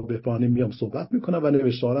لطف جناب بهبانی میام صحبت میکنم و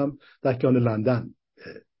نوشتارم در کیهان لندن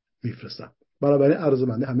میفرستم. بنابراین عرض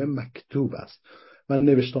بنده همه مکتوب است. من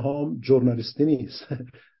نوشته هام ژورنالیستی نیست،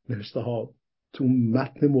 نوشته ها تو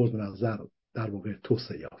متن مورد نظر در واقع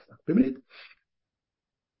توسعه یافتن. ببینید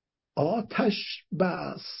آتش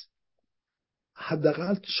بس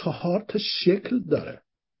حداقل 4 شکل داره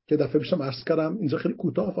که دفعه پیشم عرض کردم، اینجا خیلی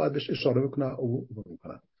کوتاه فقط بهش اشاره میکنم.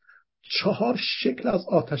 4 شکل از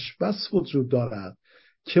آتش بس وجود دارد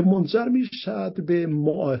که منجر میشد به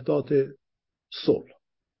معاهدات صلح.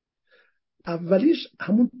 اولیش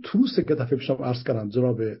همون تروسه که دفعه پیشم عرض کردم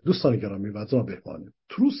جناب دوستان گرامی و جناب بهبانی.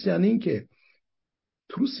 تروس یعنی این که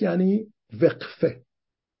تروس یعنی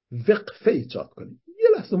وقفه ایجاد کنید، یه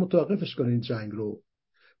لحظه متوقفش کنید این جنگ رو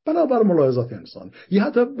بنابر ملاحظات انسانی، یا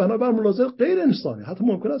حتی بنابر ملاحظات غیر انسانی. حتی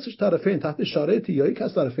ممکن است طرفین تحت شرایطی یا یک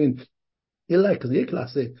از طرفین یک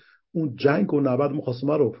لحظه اون جنگ و نبرد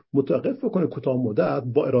مخاصمه رو متوقف بکنه کوتاه مدت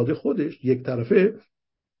با اراده خودش، یک طرفه،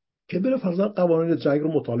 که بره فرضاً قوانین جنگ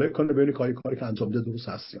رو مطالعه کنه ببینه کاری که انجام میده درست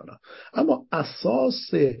هست یا نه. اما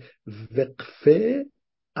اساس وقفه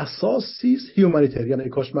اساسی هیومانیتریان.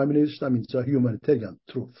 کاش من می‌نوشتم اینجا هیومانیتریان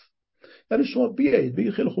تروث. یعنی شما بیایید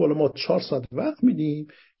بگید خیلی خوب، ما 4 ساعت وقت میدیم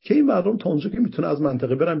که این مردم تا اونجا که میتونه از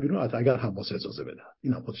منطقه برن بیرون، اگر حماس اجازه بده.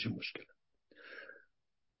 این هم خودش مشکله.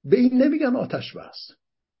 به این نمیگن آتش بس.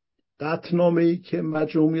 قطعنامه‌ای که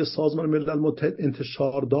مجموعه سازمان ملل متحد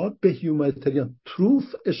انتشار داد به هیومانیتریان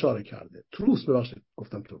تروث اشاره کرده.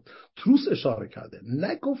 تروث اشاره کرده،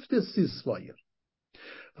 نگفته سیسفایر.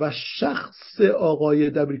 و شخص آقای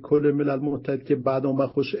دبیرکل ملل متحد که بعد اون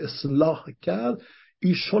خوش اصلاح کرد،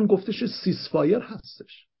 ایشون گفتش سیسفایر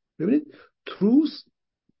هستش. ببینید تروث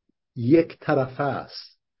یک طرفه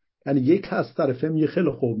است، یعنی یک از طرفه میگه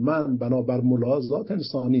خیلی خوب من بنابر ملاحظات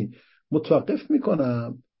انسانی متوقف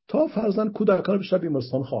میکنم تا فرضاً کودکان بشه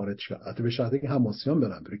بیمارستان خارج شد، حتی به شرطی که حماسیان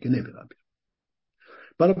برن که نمیرن.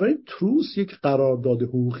 بنابراین تروث یک قرارداد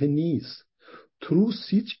حقوقی نیست، تروث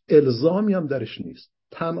هیچ الزامی هم درش نیست.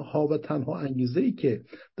 تنها و تنها انگیزه‌ای که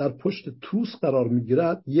در پشت تروث قرار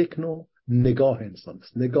میگیرد یک نوع نگاه انسان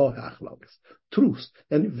است، نگاه اخلاقی است. تروث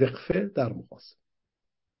یعنی وقفه در محاسبه.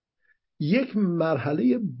 یک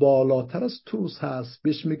مرحله بالاتر از تروث هست،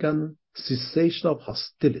 بهش میگن cessation of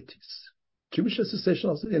hostilities. چی میشه cessation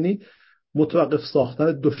of hostilities؟ یعنی متوقف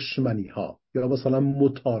ساختن دشمنی ها یا مثلا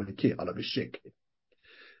متارکه، حالا به شکلی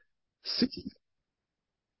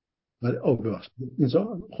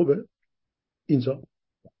اینجا خوبه. اینجا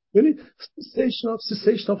یعنی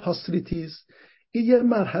cessation of hostilities این یه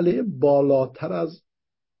مرحله بالاتر از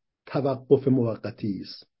توقف موقتی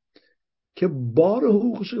است که بار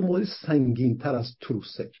حقوقش موضوع سنگین تر از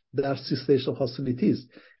تروسه. در cessation of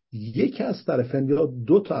hostilities یکی از طرفین یا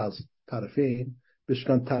دو تا از طرفین،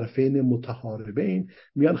 بشکن طرفین متحاربین،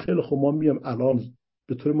 میان خیلی خوب ما میام الان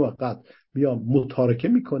به طور موقت میام متارکه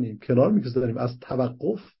میکنیم، کنار میگذاریم از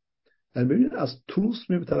توقف، یعنی ببینید از تروس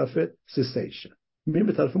میریم به طرف cessation، میریم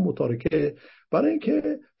به طرف متارکه، برای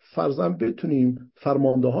اینکه فرضاً بتونیم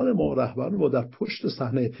فرماندهان ما، رهبران ما در پشت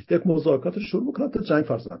صحنه یک مذاکرات رو شروع بکنن تا جنگ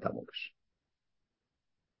فرضاً تمام بشه.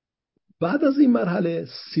 بعد از این مرحله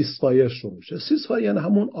سیسفایر شروع میشه. سیسفایر یعنی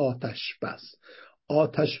همون آتش بس.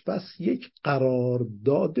 آتش بس یک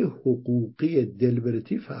قرارداد حقوقی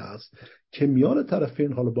دلبرتیف هست که میان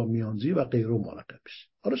طرفین حالا با میانجی و غیره منعقد میشه.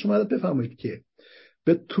 حالا شما باید بفهمید که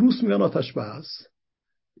به تروس میگن آتش بس،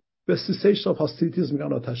 به cessation of hostilities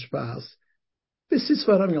میگن آتش بس، به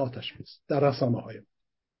سیسفایر میگن آتش بس در رسانه‌های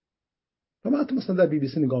ما. حتی مثلا در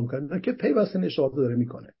BBC نگاه میکنن که پیوسته اشارات داره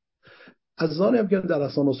میکنه. از آن هم که در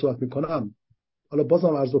رسانه صحبت میکنم، حالا بازم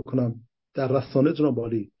عرض کنم در رسانه جناب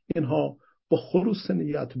عالی اینها با خلوص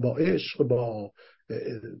نیت، با عشق، با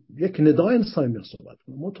یک ندای انسانی میان صحبت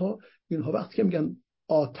کنن. منتها اینها وقتی که میگن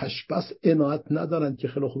آتش بس عنایت ندارن که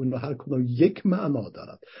خیلی خوب، اینا هر کدام یک معنا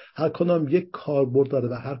دارد، هر کدام یک کاربرد داره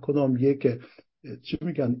و هر کدام یک چی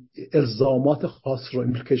میگن الزامات خاص رو،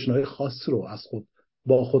 ایمپلیکیشن های خاص رو از خود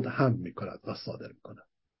با خود هم میکند و صادر میکند.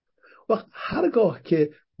 وقت هرگاه که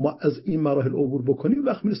ما از این مراحل عبور بکنیم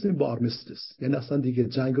وقت میرسیم با آرمیستیس، یعنی اصلا دیگه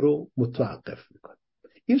جنگ رو متوقف میکنیم.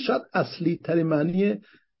 این شاید اصلی ترین معنی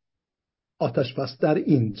آتش بس در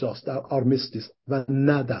اینجاست، در آرمیستیس و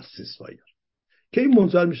نه در سیسفایر، که این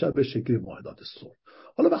منجر میشه به شکلی معاهدات صلح.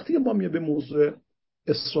 حالا وقتی که ما میایم به موضوع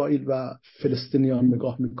اسرائیل و فلسطینیان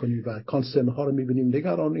نگاه میکنیم و کانسرن ها رو میبینیم،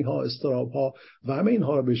 نگرانی ها، اضطراب ها و همه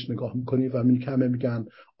اینها رو بهش نگاه میکنیم و همه میگن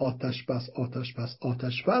آتش بس آتش بس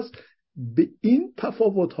آتش بس، به این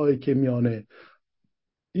تفاوت هایی که میانه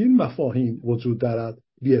این مفاهیم وجود دارد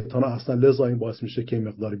بی‌اعتنا اصلا، لذا این باعث میشه که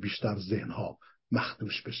مقدار بیشتر ذهن ها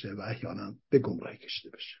مخدوش بشه و احیانا به گمراهی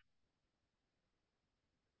کشیده بشه.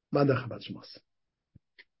 من در خدمت شماست.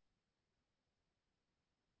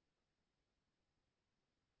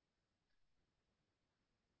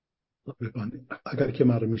 اگر که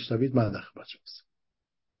من رو میشنوید من در خدمت شماست.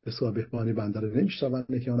 بسیار بهبانی بنده رو نمیشنون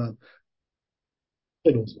احیانا.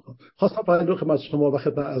 خواستم با این رو خدمت شما و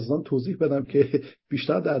خدمت عزیزان توضیح بدم که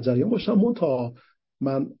بیشتر در جریان باشم. منتها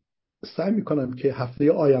من سعی میکنم که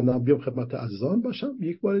هفته آینده بیام خدمت عزیزان باشم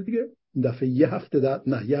یک بار دیگه. این دفعه یه هفته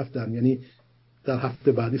یعنی در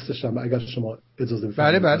هفته بعدی سه‌شنبه اگر شما اجازه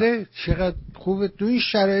بفرمایید. بله چقدر خوبه. تو این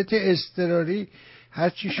شرایط اضطراری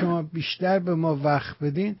هرچی شما بیشتر به ما وقت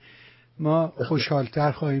بدین ما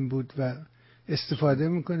خوشحالتر خواهیم بود و استفاده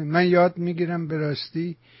میکنیم. من یاد میگیرم به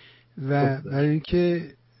راستی و برای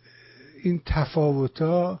اینکه این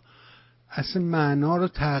تفاوت‌ها اصلا معنا رو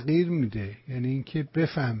تغییر میده، یعنی اینکه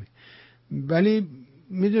بفهمید. ولی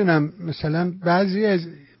میدونم مثلا بعضی از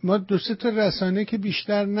ما 2-3 تا رسانه که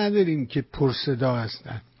بیشتر نداریم که پرصدا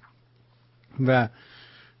هستن و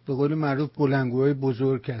به قول معروف بلندگوهای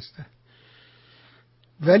بزرگ هستن،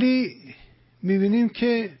 ولی میبینیم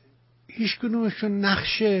که هیچ کدومشون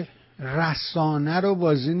نقش رسانه رو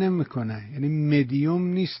بازی نمیکنن، یعنی مدیوم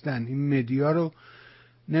نیستن، این مدیا رو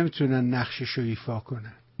نمیتونن نقشش رو ایفا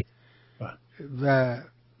کنن و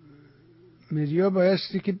مدیا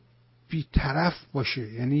بایستی که بی‌طرف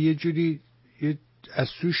باشه، یعنی یه جوری از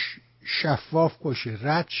توش شفاف باشه،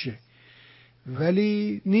 رد شه.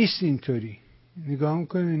 ولی نیست اینطوری. نگاه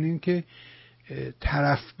میکنین این که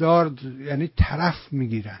طرفدار یعنی طرف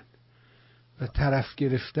میگیرن و طرف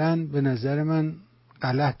گرفتن به نظر من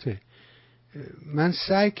غلطه. من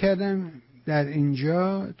سعی کردم در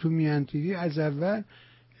اینجا تو میانتیری از اول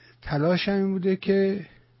تلاشم این بوده که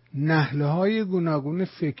نهله‌های گوناگون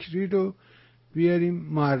فکری رو بیاریم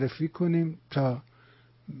معرفی کنیم تا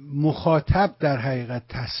مخاطب در حقیقت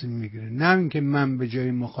تصمیم میگیره، نه اینکه من به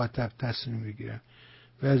جای مخاطب تصمیم میگیرم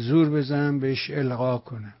و زور بزنم بهش القا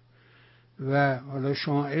کنم. و حالا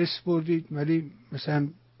شما اسم بردید، ولی مثلا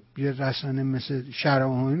یه رسانه مثل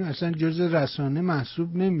شرایط اصلا جز رسانه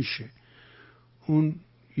محسوب نمیشه. اون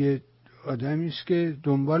یه آدمی است که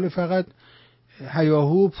دنبال فقط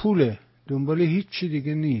هیاهو و پوله، دنبال هیچ چی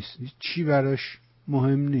دیگه نیست، هیچ چی براش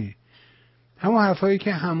مهم نیست. همون حرفایی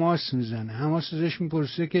که حماس میزنه، حماس ازش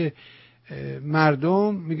میپرسه که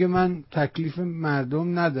مردم، میگه من تکلیف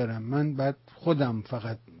مردم ندارم، من باید خودم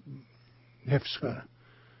فقط حفظ کنم.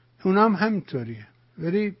 اونا هم همینطوریه.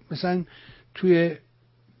 ولی مثلا توی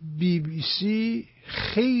BBC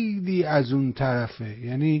خیلی از اون طرفه،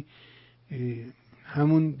 یعنی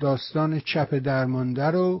همون داستان چپ درمانده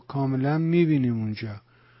رو کاملا میبینیم اونجا،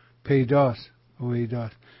 پیداست.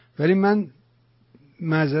 ولی من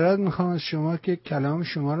معذرت میخوام از شما که کلام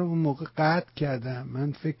شما رو اون موقع قطع کردم.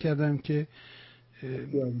 من فکر کردم که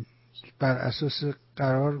بر اساس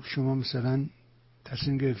قرار شما مثلا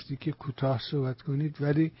تصمیم گرفتی که کوتاه صحبت کنید،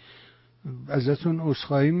 ولی ازتون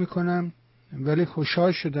عذرخواهی میکنم. ولی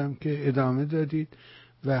خوشحال شدم که ادامه دادید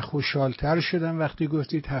و خوشحالتر شدم وقتی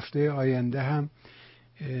گفتید هفته آینده هم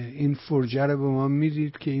این فرجه رو به ما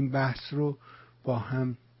میدید که این بحث رو با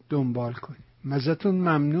هم دنبال کنیم. ازتون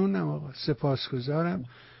ممنونم آقا، سپاسگزارم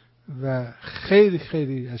و خیلی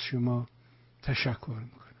خیلی از شما تشکر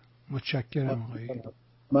میکنم. متشکرم آقای.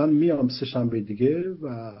 من میام سه شنبه دیگه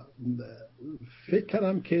و فکر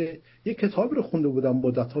کردم که یک کتابی رو خونده بودم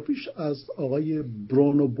مدت‌ها پیش از آقای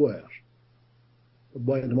برونو بوئر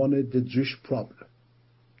با عنوان The Jewish Problem.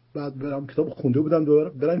 بعد برام کتاب خونده بودم،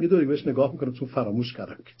 برام یه دوری بهش نگاه میکنم چون فراموش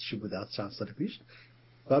کردم که چی بوده از چند سال پیش،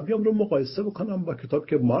 و بیام رو مقایسه بکنم با کتاب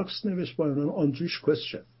که مارکس نوشت با عنوان On Jewish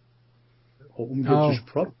Question، اون The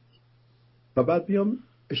Jewish Problem، و بعد بیام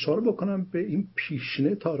اشاره بکنم به این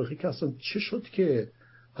پیشینه تاریخی که اصلا چه شد که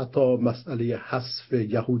حتی مسئله حذف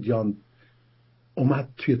یهودیان اومد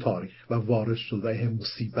توی تاریخ و وارد شد و این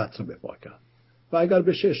مصیبت رو به پا کرد. و اگر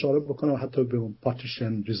بشه اشاره بکنم حتی به اون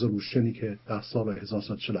پارتیشن ریزولوشنی که در سال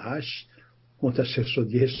 1948 منتشر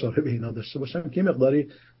شد، یه اشاره به اینا داشته باشم که مقداری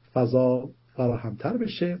فضا فراهمتر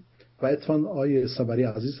بشه. و اتفاقاً آیه صبری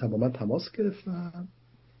عزیز هم با من تماس گرفتن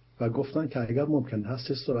و گفتن که اگر ممکن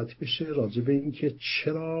هست صحبتی بشه راجع به این که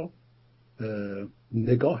چرا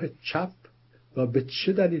نگاه چپ و به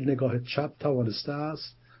چه دلیل نگاه چپ توانسته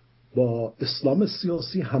است با اسلام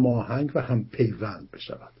سیاسی هماهنگ و هم پیوند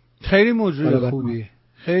بشود. خیلی موضوع خوبی،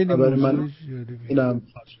 خیلی موضوع زیادی.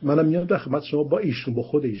 منم میام در خدمت شما با ایشون، با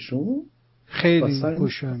خود ایشون خیلی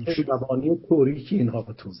خوشحال میشم زبانی و توریکی اینها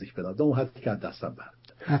رو توضیح بدم. اون حدی که دستم برد.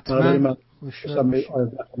 حتما من خوشحال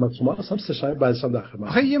میشم. شما هستم سه شنبه بعدش هم در خدمت.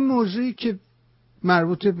 آخه یه موضوعی که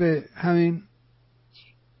مربوط به همین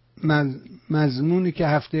مضمونی که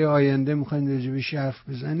هفته آینده میخواین راجبش حرف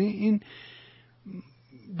بزنی، این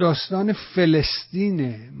داستان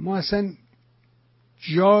فلسطینه. ما اصلا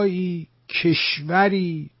جایی،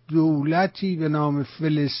 کشوری، دولتی به نام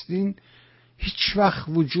فلسطین هیچ وقت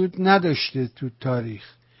وجود نداشته تو تاریخ.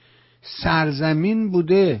 سرزمین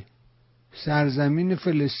بوده، سرزمین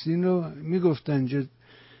فلسطین رو میگفتن جز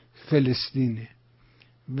فلسطینه،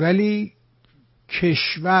 ولی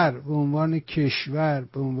کشور به عنوان کشور،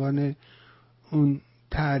 به عنوان اون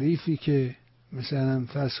تعریفی که مثلا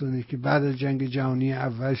فرض کنید که بعد از جنگ جهانی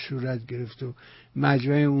اول صورت گرفت و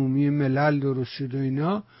مجمع عمومی ملل درست شد و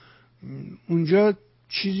اینا، اونجا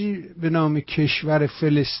چیزی به نام کشور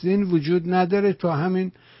فلسطین وجود نداره تا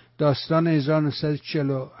همین داستان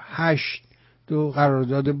 1948 دو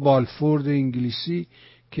قرارداد بالفورد انگلیسی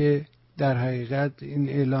که در حقیقت این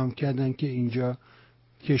اعلام کردن که اینجا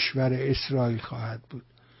کشور اسرائیل خواهد بود.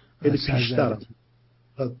 خیلی پیشتر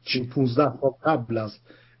 15 سال قبل از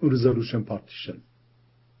اون ریزولوشن پارتیشن.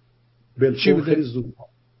 بلفور خیلی زودتر.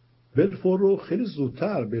 بلفور رو خیلی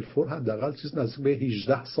زودتر، بلفور حداقل چیز نزدیک به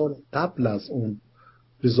 18 سال قبل از اون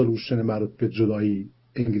ریزولوشن مربوط به جدایی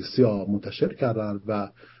انگلیسی ها منتشر کردن و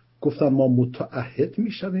گفتن ما متعهد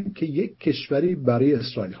میشویم که یک کشوری برای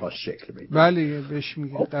اسرائیل ها شکل بگیره. بله بهش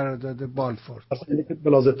میگه قرارداد بالفورد. اصلا اینه که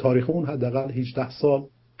بلازه تاریخ اون حداقل 18 سال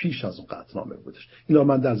پیش از اون قطعنامه بودش. اینا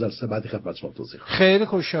من در جلسه بعدی خدمت شما توضیح خواهم. خیلی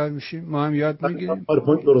خوشحال میشیم، ما هم یاد میگیریم.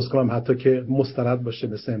 پاورپوینت درست کنم حتی که مستند باشه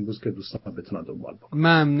مثل امروز که دوستان بتونن دنبال بکنن.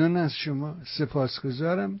 ممنون از شما،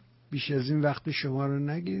 سپاسگزارم. بیش از این وقت شما رو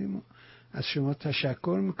نگیریم. از شما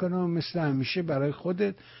تشکر میکنم، مثل همیشه برای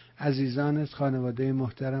خودت، عزیزانت، خانواده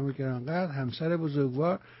محترم و گرانقدر، همسر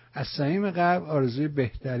بزرگوار، از صمیم قلب آرزوی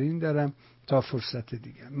بهترین دارم تا فرصت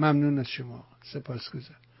دیگه. ممنون از شما،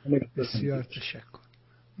 سپاسگزارم، بسیار تشکر.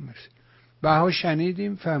 مرسی. بها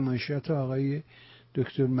شنیدیم فرمایشات آقای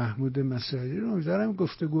دکتر محمود مسائلی رو. امیدوارم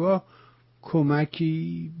گفتگوها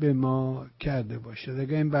کمکی به ما کرده باشد.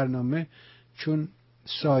 اگر این برنامه چون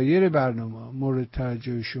سایر برنامه مورد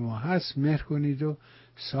توجه شما هست، مهر کنید و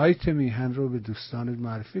سایت میهن رو به دوستانت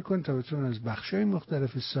معرفی کن تا بتونن از بخش‌های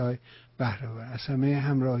مختلف سایت بهره ببرن. از همه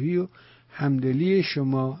همراهی و همدلی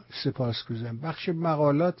شما سپاسگزارم. بخش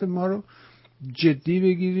مقالات ما رو جدی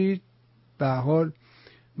بگیرید. به هر حال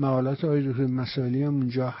مقالات آقای دکتر مسائلی هم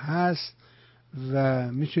اونجا هست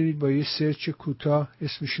و میتونید با یه سرچ کوتاه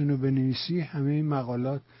اسمشون رو بنویسی، همه این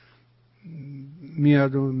مقالات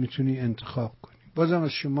میاد و میتونی انتخاب کنی. بازم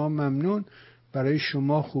از شما ممنون. برای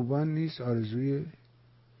شما خوبان نیز آرزوی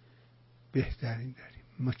بهترین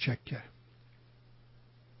داریم. متشکرم.